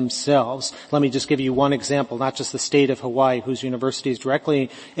harmed themselves. Let me just give you one example, not just the state of Hawaii, whose university is directly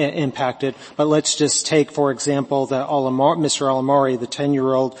impacted, but let's just take, for example, Mr. Alamari, the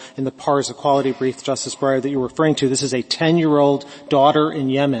 10-year-old in the PARS Equality Brief, Justice Breyer, that you were referring to. This is a 10-year-old daughter in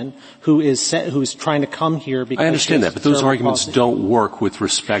Yemen who's trying to come here because I understand that, but those arguments don't work with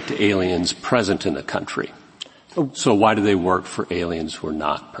respect to aliens present in the country. So why do they work for aliens who are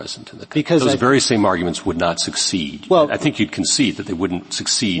not present in the country? Because those very same arguments would not succeed. Well, I think you'd concede that they wouldn't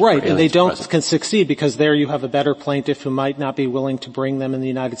succeed. Right, and they don't succeed because there you have a better plaintiff who might not be willing to bring them in the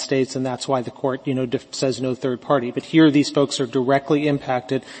United States, and that's why the court, says no third party. But here these folks are directly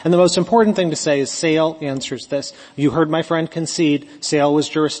impacted. And the most important thing to say is Sale answers this. You heard my friend concede. Sale was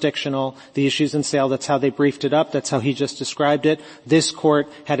jurisdictional. The issues in Sale, that's how they briefed it up. That's how he just described it. This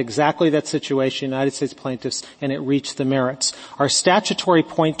court had exactly that situation, United States plaintiffs, and it reached the merits. Our statutory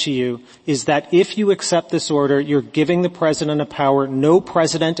point to you is that if you accept this order, you're giving the president a power no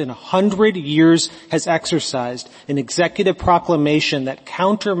president in 100 years has exercised, an executive proclamation that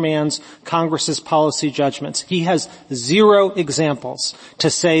countermands Congress's policy judgments. He has zero examples to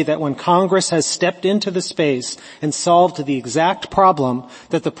say that when Congress has stepped into the space and solved the exact problem,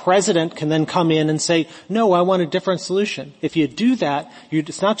 that the president can then come in and say, no, I want a different solution. If you do that,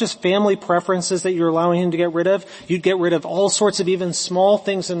 it's not just family preferences that you're allowing him to get rid of. You'd get rid of all sorts of even small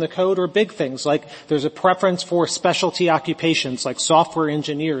things in the code or big things, like there's a preference for specialty occupations like software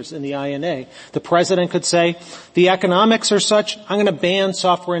engineers in the INA. The president could say, the economics are such, I'm going to ban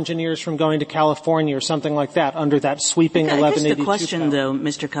software engineers from going to California or something like that under that sweeping 1182 I guess the question, power. though,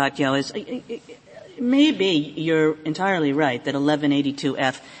 Mr. Katyal, is maybe you're entirely right that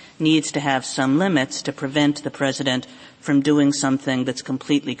 1182F needs to have some limits to prevent the president from doing something that's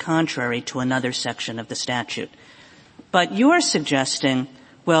completely contrary to another section of the statute. But you're suggesting,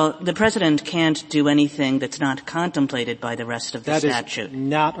 well, the president can't do anything that's not contemplated by the rest of the statute. That is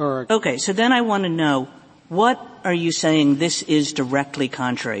not Okay, so then I want to know what are you saying this is directly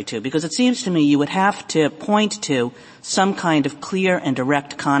contrary to? Because it seems to me you would have to point to some kind of clear and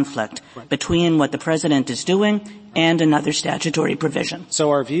direct conflict between what the President is doing and another statutory provision. So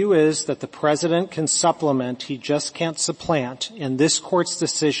our view is that the President can supplement, he just can't supplant. In this Court's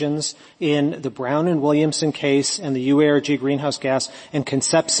decisions in the Brown and Williamson case and the UARG greenhouse gas and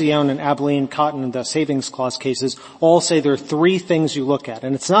Concepcion and Abilene Cotton, the savings clause cases, all say there are three things you look at.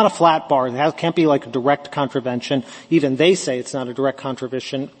 And it's not a flat bar. It can't be like a direct contravention. Even they say it's not a direct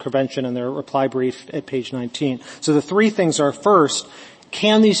contravention in their reply brief at page 19. So the three things are, first,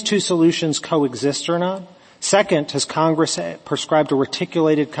 can these two solutions coexist or not? Second, has Congress prescribed a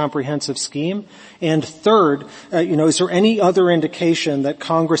reticulated comprehensive scheme? And third, is there any other indication that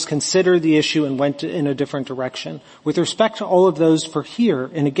Congress considered the issue and went in a different direction? With respect to all of those for here,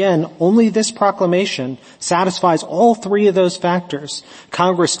 and again, only this proclamation satisfies all three of those factors.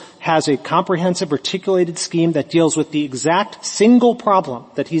 Congress has a comprehensive reticulated scheme that deals with the exact single problem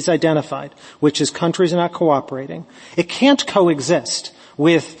that he's identified, which is countries not cooperating. It can't coexist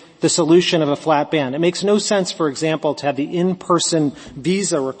with the solution of a flat ban. It makes no sense, for example, to have the in-person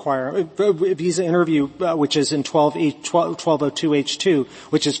visa interview, which is in 1202H2,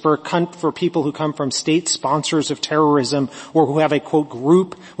 which is for people who come from state sponsors of terrorism or who have a, quote,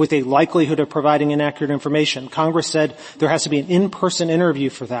 group with a likelihood of providing inaccurate information. Congress said there has to be an in-person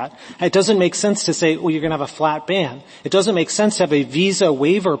interview for that. It doesn't make sense to say, well, you're going to have a flat ban. It doesn't make sense to have a visa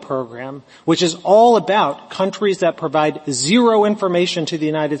waiver program, which is all about countries that provide zero information to the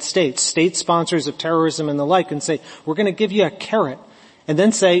United States, state sponsors of terrorism and the like, and say, we're going to give you a carrot, and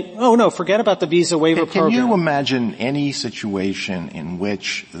then say, oh no, forget about the visa waiver program. Can you imagine any situation in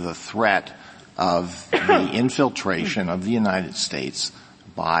which the threat of the infiltration of the United States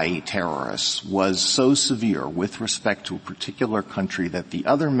by terrorists was so severe with respect to a particular country that the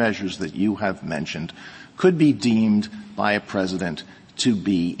other measures that you have mentioned could be deemed by a president to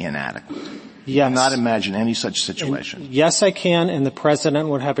be inadequate? Yes. I cannot imagine any such situation. Yes, I can, and the President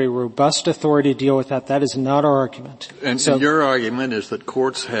would have a robust authority to deal with that. That is not our argument. And your argument is that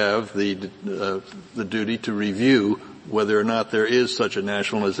courts have the duty to review whether or not there is such a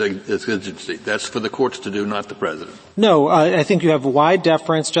national exigency. That's for the courts to do, not the President. No, I think you have wide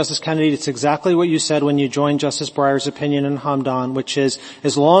deference, Justice Kennedy. It's exactly what you said when you joined Justice Breyer's opinion in Hamdan, which is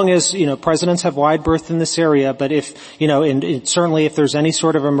as long as, presidents have wide berth in this area, but if, and certainly if there's any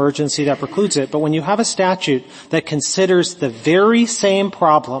sort of emergency that precludes it, but when you have a statute that considers the very same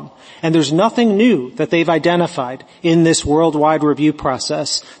problem, and there's nothing new that they've identified in this worldwide review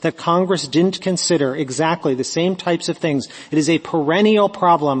process that Congress didn't consider exactly the same types of things. It is a perennial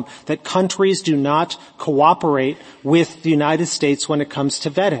problem that countries do not cooperate with the United States when it comes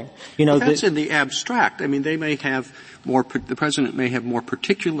to vetting. That's in the abstract. I mean, the President may have more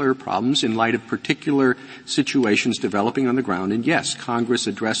particular problems in light of particular situations developing on the ground. And yes, Congress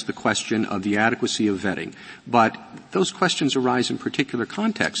addressed the question of the adequacy of vetting. But those questions arise in particular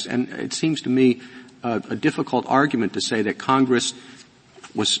contexts. And it seems to me a difficult argument to say that Congress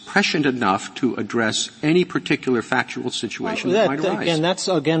was prescient enough to address any particular factual situation that might arise.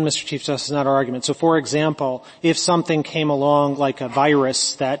 Again, Mr. Chief Justice, not our argument. So, for example, if something came along like a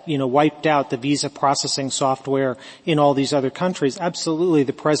virus that, wiped out the visa processing software in all these other countries, absolutely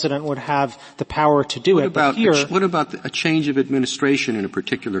the President would have the power to do it. What about a change of administration in a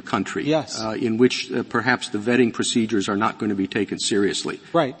particular country? Yes. In which perhaps the vetting procedures are not going to be taken seriously.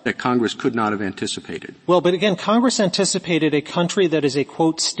 Right. That Congress could not have anticipated. Well, but again, Congress anticipated a country that is a, quote,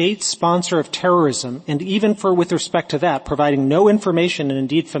 state sponsor of terrorism, and even with respect to that, providing no information and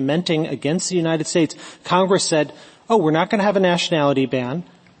indeed fomenting against the United States, Congress said, we're not going to have a nationality ban.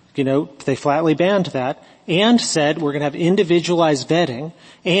 They flatly banned that, and said we're going to have individualized vetting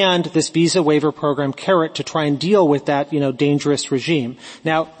and this visa waiver program carrot to try and deal with that, dangerous regime.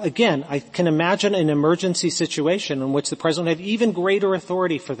 Now, again, I can imagine an emergency situation in which the President would have even greater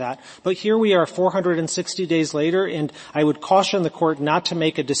authority for that. But here we are 460 days later, and I would caution the Court not to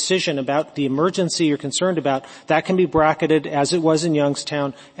make a decision about the emergency you're concerned about. That can be bracketed as it was in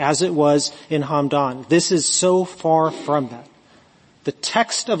Youngstown, as it was in Hamdan. This is so far from that. The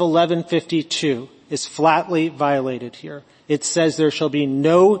text of 1152 is flatly violated here. It says there shall be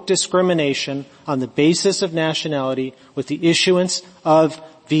no discrimination on the basis of nationality with the issuance of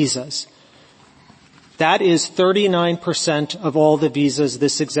visas. That is 39% of all the visas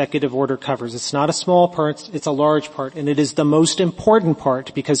this executive order covers. It's not a small part, it's a large part, and it is the most important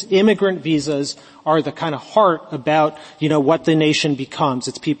part because immigrant visas are the kind of heart about, what the nation becomes.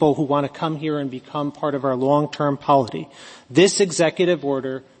 It's people who want to come here and become part of our long-term polity. This executive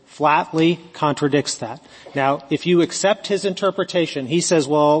order flatly contradicts that. Now, if you accept his interpretation, he says,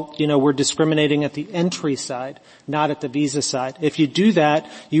 well, we're discriminating at the entry side, not at the visa side. If you do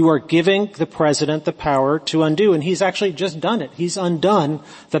that, you are giving the president the power to undo, and he's actually just done it. He's undone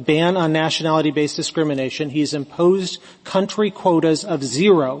the ban on nationality-based discrimination. He's imposed country quotas of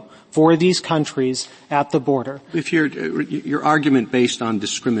 0 for these countries at the border. If your argument based on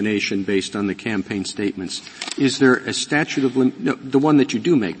discrimination based on the campaign statements, is there a statute of the one that you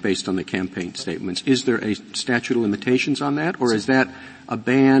do make based on the campaign statements, is there a statute of limitations on that, or is that a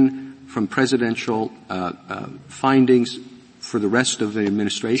ban from presidential findings for the rest of the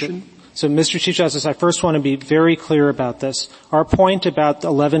administration? So, Mr. Chief Justice, I first want to be very clear about this. Our point about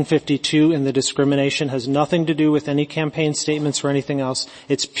 1152 and the discrimination has nothing to do with any campaign statements or anything else.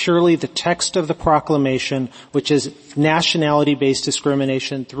 It's purely the text of the proclamation, which is nationality-based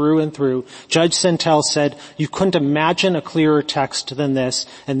discrimination through and through. Judge Sentelle said you couldn't imagine a clearer text than this,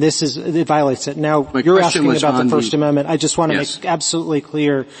 and it violates it. Now, you're asking about the First Amendment. I just want to make absolutely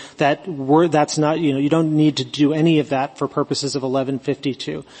clear that that's not, you don't need to do any of that for purposes of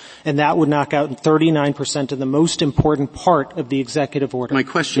 1152. And that would knock out 39% of the most important part of the executive order. My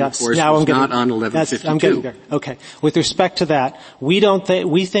question, of course, was not on 1152. I'm getting there. Okay. With respect to that, we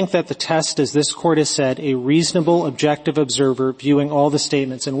think that the test, as this court has said, a reasonable, objective observer viewing all the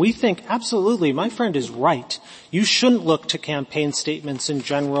statements. And we think, absolutely, my friend is right. You shouldn't look to campaign statements in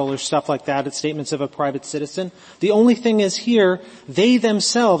general or stuff like that at statements of a private citizen. The only thing is here, they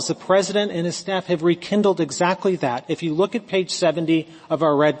themselves, the president and his staff, have rekindled exactly that. If you look at page 70 of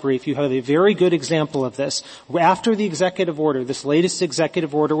our red brief, you have a very good example of this. After the executive order, this latest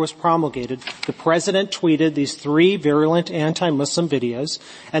executive order was promulgated, the president tweeted these 3 virulent anti-Muslim videos,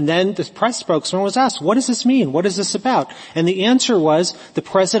 and then the press spokesman was asked, what does this mean? What is this about? And the answer was, the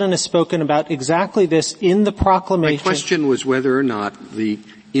president has spoken about exactly this in the proclamation. My question was whether or not the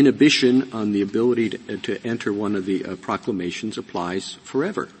inhibition on the ability to enter one of the proclamations applies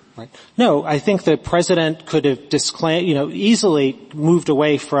forever. Right. No, I think the president could have easily moved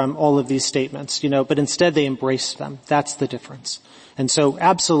away from all of these statements, but instead they embraced them. That's the difference. And so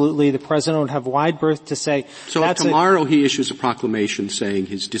absolutely the president would have wide berth to say. So if tomorrow he issues a proclamation saying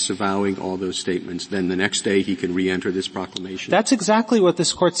he's disavowing all those statements, then the next day he can re-enter this proclamation? That's exactly what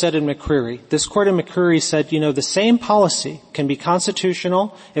this court said in McCreary. This court in McCreary said, the same policy can be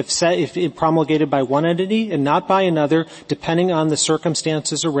constitutional if promulgated by one entity and not by another, depending on the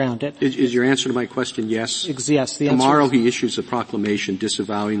circumstances around it. Is your answer to my question yes? Yes. Tomorrow he issues a proclamation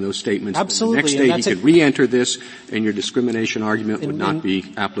disavowing those statements. Absolutely. The next day he could re-enter this, and your discrimination argument would not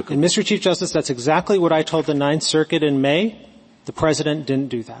be applicable. And Mr. Chief Justice, that's exactly what I told the Ninth Circuit in May. The president didn't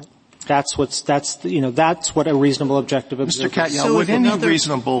do that. That's what a reasonable objective observer. Mr. Katyal, would any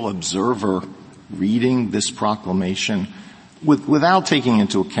reasonable observer reading this proclamation, without taking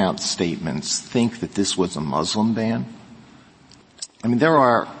into account statements, think that this was a Muslim ban? I mean,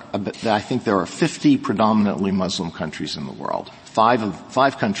 I think there are 50 predominantly Muslim countries in the world. Five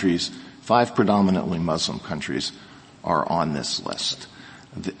predominantly Muslim countries are on this list.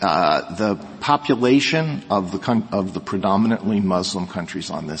 The population of the predominantly Muslim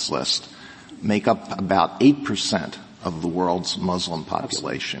countries on this list make up about 8% of the world's Muslim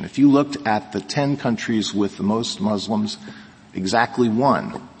population. If you looked at the 10 countries with the most Muslims, exactly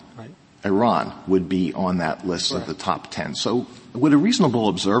one, Iran, would be on that list of the top 10. So would a reasonable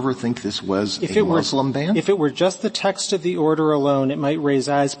observer think this was a Muslim ban? If it were just the text of the order alone, it might raise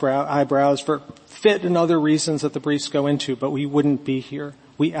eyebrows for fit and other reasons that the briefs go into, but we wouldn't be here.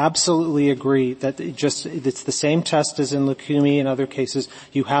 We absolutely agree that it's the same test as in Lukumi and other cases.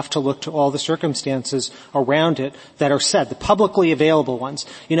 You have to look to all the circumstances around it that are said, the publicly available ones.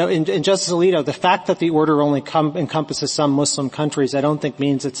 In Justice Alito, the fact that the order only encompasses some Muslim countries, I don't think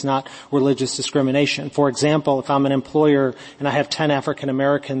means it's not religious discrimination. For example, if I'm an employer and I have 10 African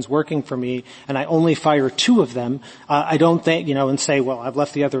Americans working for me and I only fire 2 of them, I don't think, and say, well, I've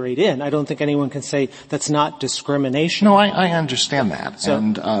left the other 8 in. I don't think anyone can say that's not discrimination. No, I understand that.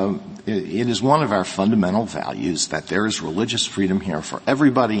 And it is one of our fundamental values that there is religious freedom here for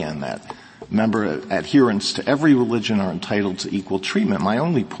everybody, and that adherents to every religion are entitled to equal treatment. My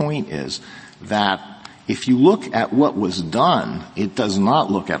only point is that if you look at what was done, it does not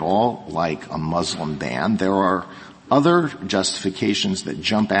look at all like a Muslim ban. There are other justifications that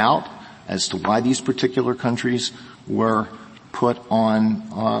jump out as to why these particular countries were put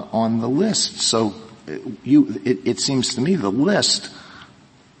on the list. So it seems to me the list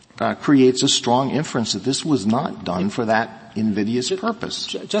creates a strong inference that this was not done for that invidious purpose.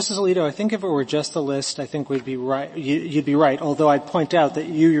 Justice Alito, I think if it were just a list, I think we'd be right. You'd be right. Although I'd point out that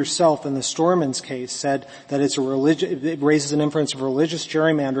you yourself in the Stormans case said that it raises an inference of religious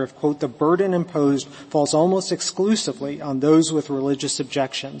gerrymander if, quote, the burden imposed falls almost exclusively on those with religious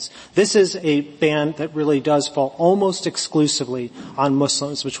objections. This is a ban that really does fall almost exclusively on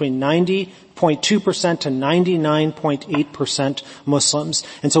Muslims, between 90.2% to 99.8% Muslims.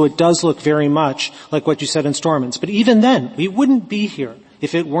 And so it does look very much like what you said in Stormans. But even then, we wouldn't be here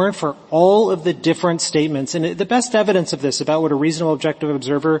if it weren't for all of the different statements. And the best evidence of this about what a reasonable objective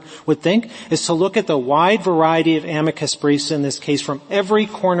observer would think is to look at the wide variety of amicus briefs in this case from every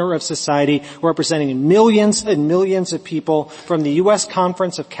corner of society, representing millions and millions of people, from the U.S.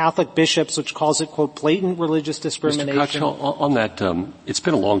 Conference of Catholic Bishops, which calls it, quote, blatant religious discrimination. Mr. Koch, on that, it's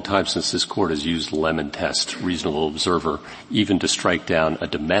been a long time since this court has used the Lemon test, reasonable observer, even to strike down a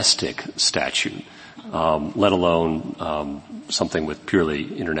domestic statute, let alone something with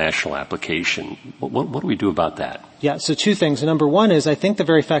purely international application. What do we do about that? Yeah, so two things. Number one is I think the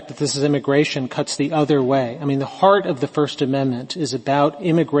very fact that this is immigration cuts the other way. I mean, the heart of the First Amendment is about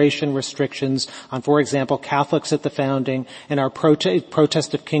immigration restrictions on, for example, Catholics at the founding and our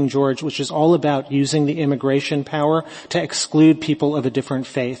protest of King George, which is all about using the immigration power to exclude people of a different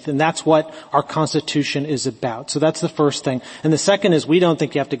faith. And that's what our Constitution is about. So that's the first thing. And the second is we don't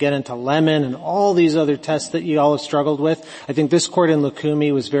think you have to get into Lemon and all these other tests that you all have struggled with. I think this court in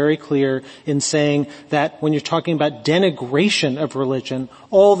Lukumi was very clear in saying that when you're talking about denigration of religion,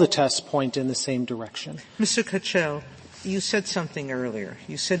 all the tests point in the same direction. Mr. Kachel, you said something earlier.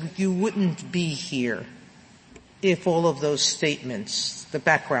 You said you wouldn't be here if all of those statements, the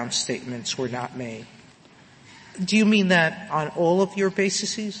background statements, were not made. Do you mean that on all of your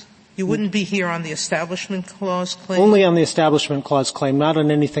bases? You wouldn't be here on the Establishment Clause claim? Only on the Establishment Clause claim, not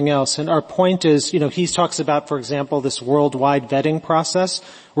on anything else. And our point is, he talks about, for example, this worldwide vetting process.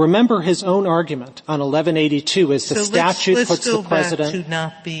 Remember his own argument on 1182 is the statute puts the president. Let's go back to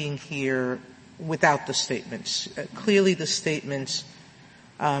not being here without the statements. Clearly the statements,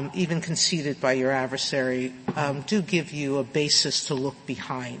 even conceded by your adversary, do give you a basis to look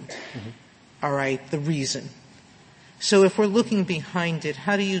behind. Mm-hmm. All right, the reason. So if we're looking behind it,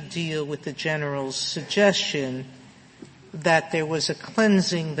 how do you deal with the general's suggestion that there was a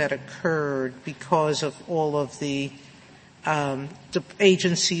cleansing that occurred because of all of the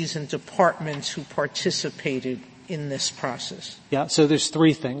agencies and departments who participated in this process? Yeah, so there's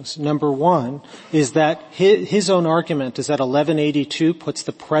three things. Number one is that his own argument is that 1182 puts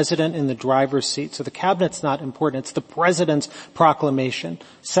the president in the driver's seat. So the cabinet's not important. It's the president's proclamation.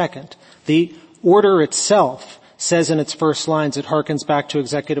 Second, the order itself says in its first lines it harkens back to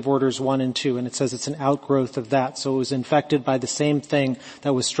Executive Orders 1 and 2, and it says it's an outgrowth of that. So it was infected by the same thing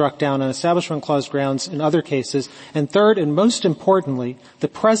that was struck down on Establishment Clause grounds in other cases. And third, and most importantly, the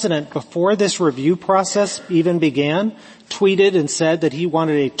president, before this review process even began, tweeted and said that he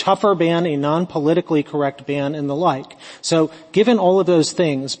wanted a tougher ban, a non-politically correct ban, and the like. So given all of those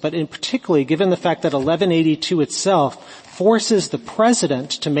things, but in particularly given the fact that 1182 itself forces the president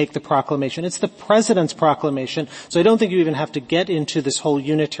to make the proclamation. It's the president's proclamation, so I don't think you even have to get into this whole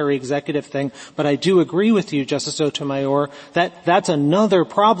unitary executive thing, but I do agree with you, Justice Sotomayor, that that's another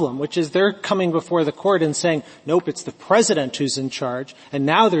problem, which is they're coming before the court and saying, nope, it's the president who's in charge, and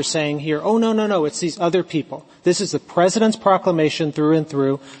now they're saying here, oh, no, it's these other people. This is the president's proclamation through and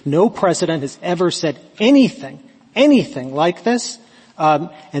through. No president has ever said anything like this.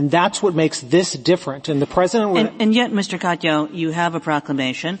 And that's what makes this different. And the president and yet, Mr. Katyal, you have a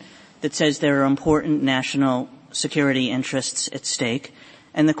proclamation that says there are important national security interests at stake.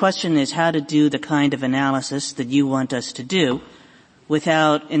 And the question is how to do the kind of analysis that you want us to do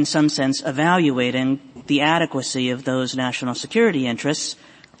without, in some sense, evaluating the adequacy of those national security interests,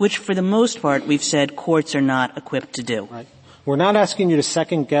 which for the most part we've said courts are not equipped to do. Right. We're not asking you to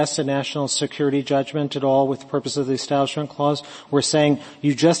second-guess a national security judgment at all with the purpose of the Establishment Clause. We're saying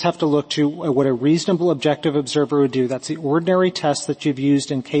you just have to look to what a reasonable objective observer would do. That's the ordinary test that you've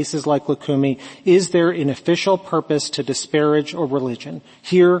used in cases like Lukumi. Is there an official purpose to disparage a religion?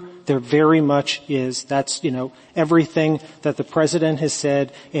 Here, there very much is. That's, everything that the President has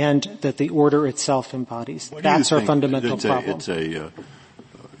said and that the order itself embodies. That's our fundamental problem.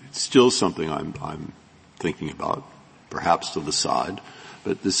 It's still something I'm thinking about. Perhaps to the side,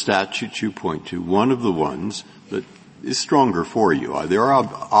 but the statute you point to, one of the ones that is stronger for you. There are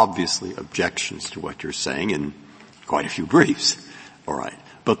obviously objections to what you're saying in quite a few briefs. All right.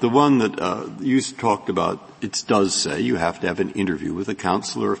 But the one that you talked about, it does say you have to have an interview with a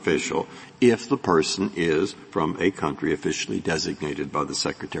consular official if the person is from a country officially designated by the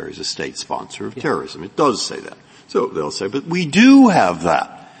Secretary as a state sponsor of terrorism. It does say that. So they'll say, but we do have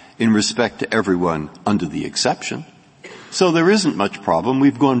that in respect to everyone under the exception. So there isn't much problem.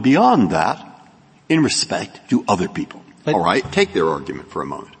 We've gone beyond that in respect to other people. All right? Take their argument for a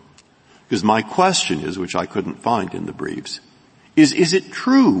moment. Because my question is, which I couldn't find in the briefs, is it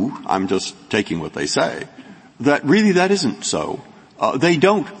true, I'm just taking what they say, that really that isn't so? They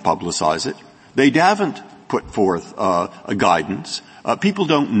don't publicize it. They haven't put forth a guidance. People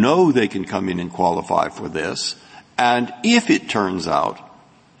don't know they can come in and qualify for this. And if it turns out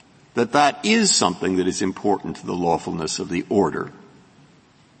that that is something that is important to the lawfulness of the order,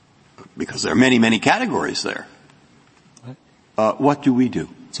 because there are many, many categories there, what do we do?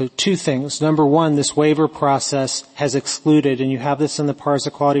 So two things. Number one, this waiver process has excluded, and you have this in the PARS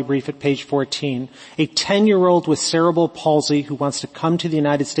Equality Brief at page 14, a 10-year-old with cerebral palsy who wants to come to the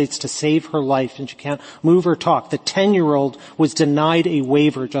United States to save her life, and she can't move or talk. The 10-year-old was denied a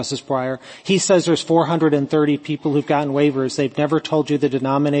waiver, Justice Breyer. He says there's 430 people who've gotten waivers. They've never told you the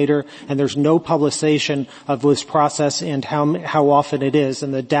denominator, and there's no publication of this process and how often it is.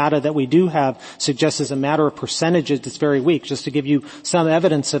 And the data that we do have suggests as a matter of percentages, it's very weak. Just to give you some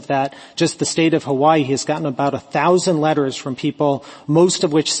evidence of that, just the state of Hawaii has gotten about 1,000 letters from people, most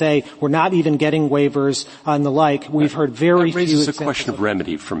of which say we're not even getting waivers and the like. We've heard very few examples. That raises a question of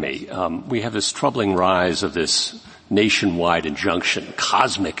remedy for me. We have this troubling rise of this nationwide injunction,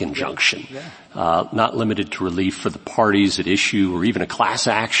 cosmic injunction, not limited to relief for the parties at issue or even a class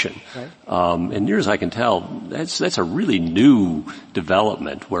action. Right. And near as I can tell, that's a really new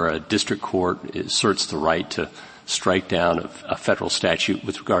development where a district court asserts the right to strike down a federal statute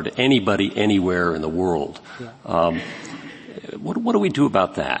with regard to anybody anywhere in the world. Yeah. What do we do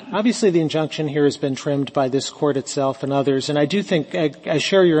about that? Obviously, the injunction here has been trimmed by this court itself and others, and I do think I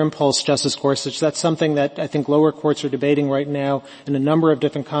share your impulse, Justice Gorsuch. That's something that I think lower courts are debating right now in a number of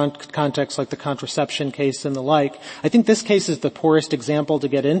different contexts, like the contraception case and the like. I think this case is the poorest example to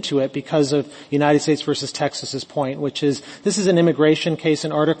get into it because of United States versus Texas's point, which is this is an immigration case,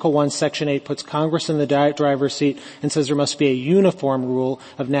 and Article 1, Section 8 puts Congress in the driver's seat and says there must be a uniform rule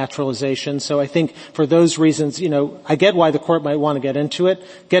of naturalization. So I think for those reasons, I get why the court might want to get into it.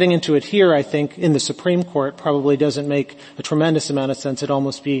 Getting into it here, I think, in the Supreme Court probably doesn't make a tremendous amount of sense. It'd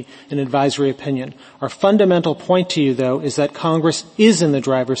almost be an advisory opinion. Our fundamental point to you, though, is that Congress is in the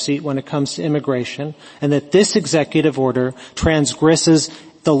driver's seat when it comes to immigration, and that this executive order transgresses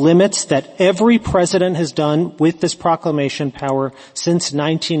the limits that every president has done with this proclamation power since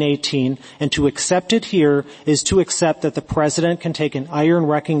 1918, and to accept it here is to accept that the president can take an iron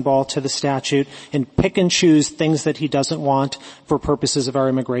wrecking ball to the statute and pick and choose things that he doesn't want for purposes of our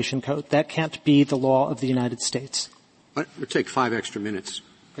immigration code. That can't be the law of the United States. We'll take 5 extra minutes.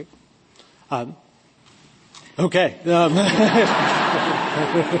 Okay.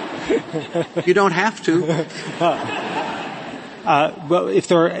 You don't have to. Well, if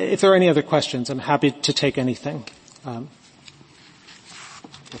there are any other questions, I'm happy to take anything. Okay.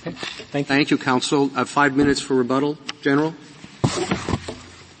 Thank you. Thank you, counsel. 5 minutes for rebuttal. General?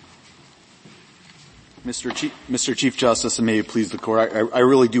 Mr. Chief Justice, and may it please the Court, I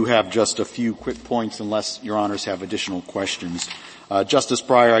really do have just a few quick points unless Your Honors have additional questions. Justice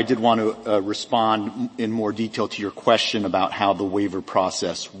Breyer, I did want to respond in more detail to your question about how the waiver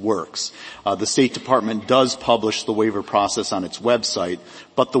process works. The State Department does publish the waiver process on its website,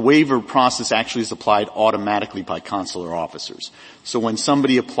 but the waiver process actually is applied automatically by consular officers. So when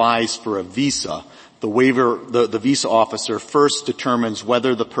somebody applies for a visa, the visa officer first determines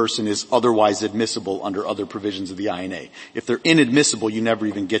whether the person is otherwise admissible under other provisions of the INA. If they're inadmissible, you never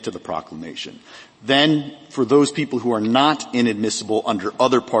even get to the proclamation. Then, for those people who are not inadmissible under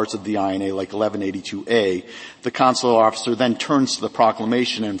other parts of the INA, like 1182A, the consular officer then turns to the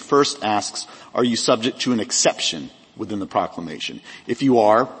proclamation and first asks, are you subject to an exception within the proclamation? If you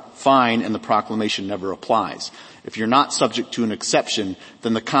are, fine, and the proclamation never applies. If you're not subject to an exception,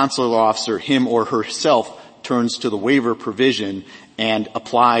 then the consular officer, him or herself, turns to the waiver provision and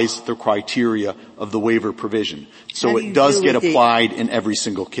applies the criteria of the waiver provision. So it does get applied in every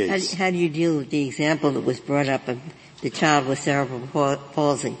single case. How do you deal with the example that was brought up of the child with cerebral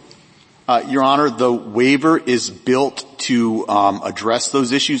palsy? Your Honor, the waiver is built to address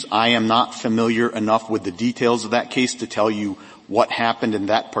those issues. I am not familiar enough with the details of that case to tell you what happened in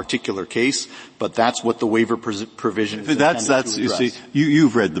that particular case, but that's what the waiver provision is intended to address. You see,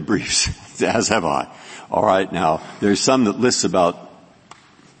 you've read the briefs, as have I. All right, now, there's some that lists about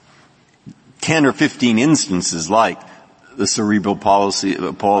 10 or 15 instances like the cerebral palsy,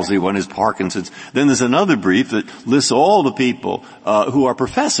 one is Parkinson's. Then there's another brief that lists all the people who are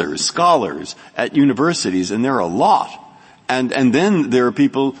professors, scholars at universities, and there are a lot. And then there are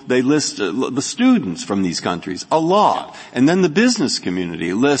people, they list the students from these countries, a lot. And then the business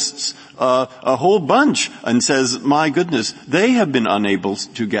community lists a whole bunch and says, my goodness, they have been unable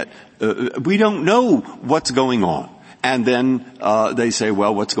to get, we don't know what's going on. And then they say,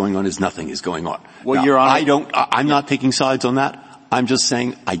 well, what's going on is nothing is going on. Well, now, Your Honor, I'm not taking sides on that. I'm just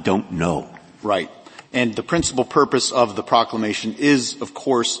saying I don't know. Right. And the principal purpose of the proclamation is, of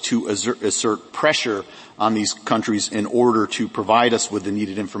course, to assert pressure on these countries in order to provide us with the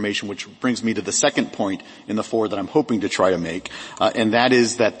needed information, which brings me to the second point in the four that I'm hoping to try to make, and that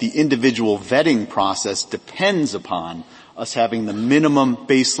is that the individual vetting process depends upon us having the minimum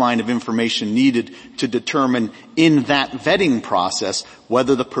baseline of information needed to determine in that vetting process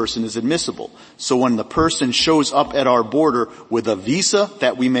whether the person is admissible. So when the person shows up at our border with a visa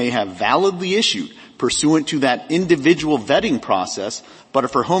that we may have validly issued pursuant to that individual vetting process, but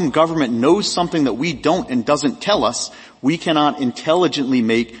if our home government knows something that we don't and doesn't tell us, we cannot intelligently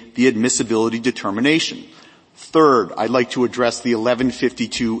make the admissibility determination. Third, I'd like to address the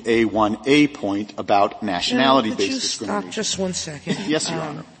 1152A1A point about nationality-based discrimination. Stop just 1 second? Yes, Your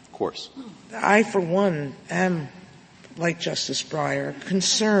Honor. Of course. I, for one, am, like Justice Breyer,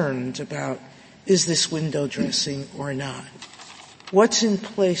 concerned about is this window dressing or not? What's in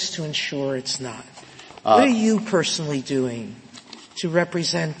place to ensure it's not? What are you personally doing to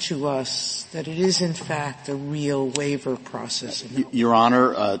represent to us that it is in fact a real waiver process? Your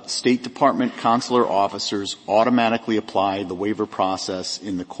Honor, State Department consular officers automatically apply the waiver process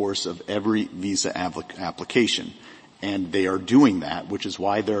in the course of every visa application. And they are doing that, which is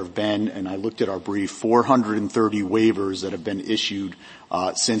why there have been, and I looked at our brief, 430 waivers that have been issued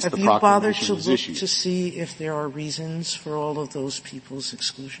since the proclamation was issued. Have you bothered to look to see if there are reasons for all of those people's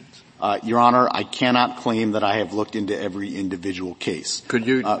exclusions? Your Honor, I cannot claim that I have looked into every individual case. Could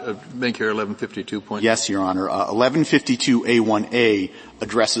you make your 1152 point? Yes, Your Honor. 1152A1A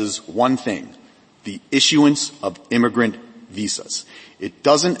addresses one thing, the issuance of immigrant visas. It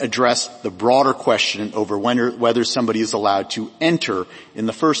doesn't address the broader question over whether somebody is allowed to enter in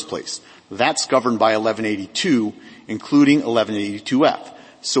the first place. That's governed by 1182, including 1182F.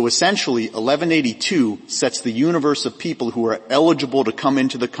 So essentially, 1182 sets the universe of people who are eligible to come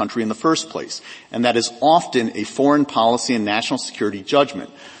into the country in the first place. And that is often a foreign policy and national security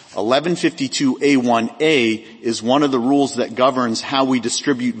judgment. 1152A1A is one of the rules that governs how we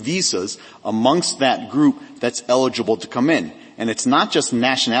distribute visas amongst that group that's eligible to come in. And it's not just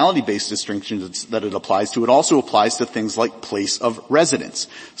nationality-based distinctions that it applies to. It also applies to things like place of residence.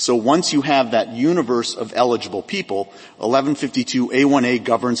 So once you have that universe of eligible people, 1152A1A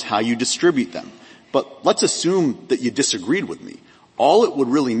governs how you distribute them. But let's assume that you disagreed with me. All it would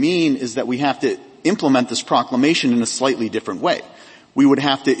really mean is that we have to implement this proclamation in a slightly different way. We would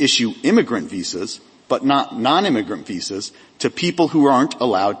have to issue immigrant visas, but not non-immigrant visas, to people who aren't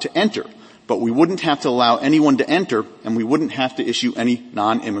allowed to enter. But we wouldn't have to allow anyone to enter, and we wouldn't have to issue any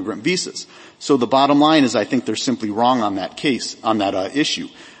non-immigrant visas. So the bottom line is I think they're simply wrong on that case, on that issue.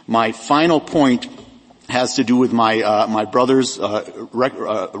 My final point has to do with my brother's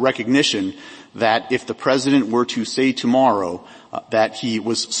recognition that if the president were to say tomorrow that he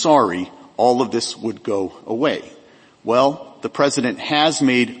was sorry, all of this would go away. Well, the president has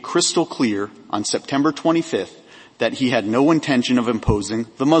made crystal clear on September 25th that he had no intention of imposing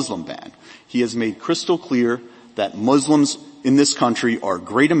the Muslim ban. He has made crystal clear that Muslims in this country are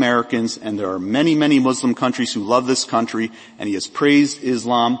great Americans, and there are many, many Muslim countries who love this country, and he has praised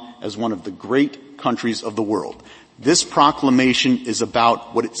Islam as one of the great countries of the world. This proclamation is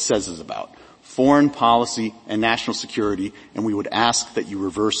about what it says is about, foreign policy and national security, and we would ask that you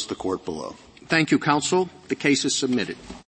reverse the court below. Thank you, counsel. The case is submitted.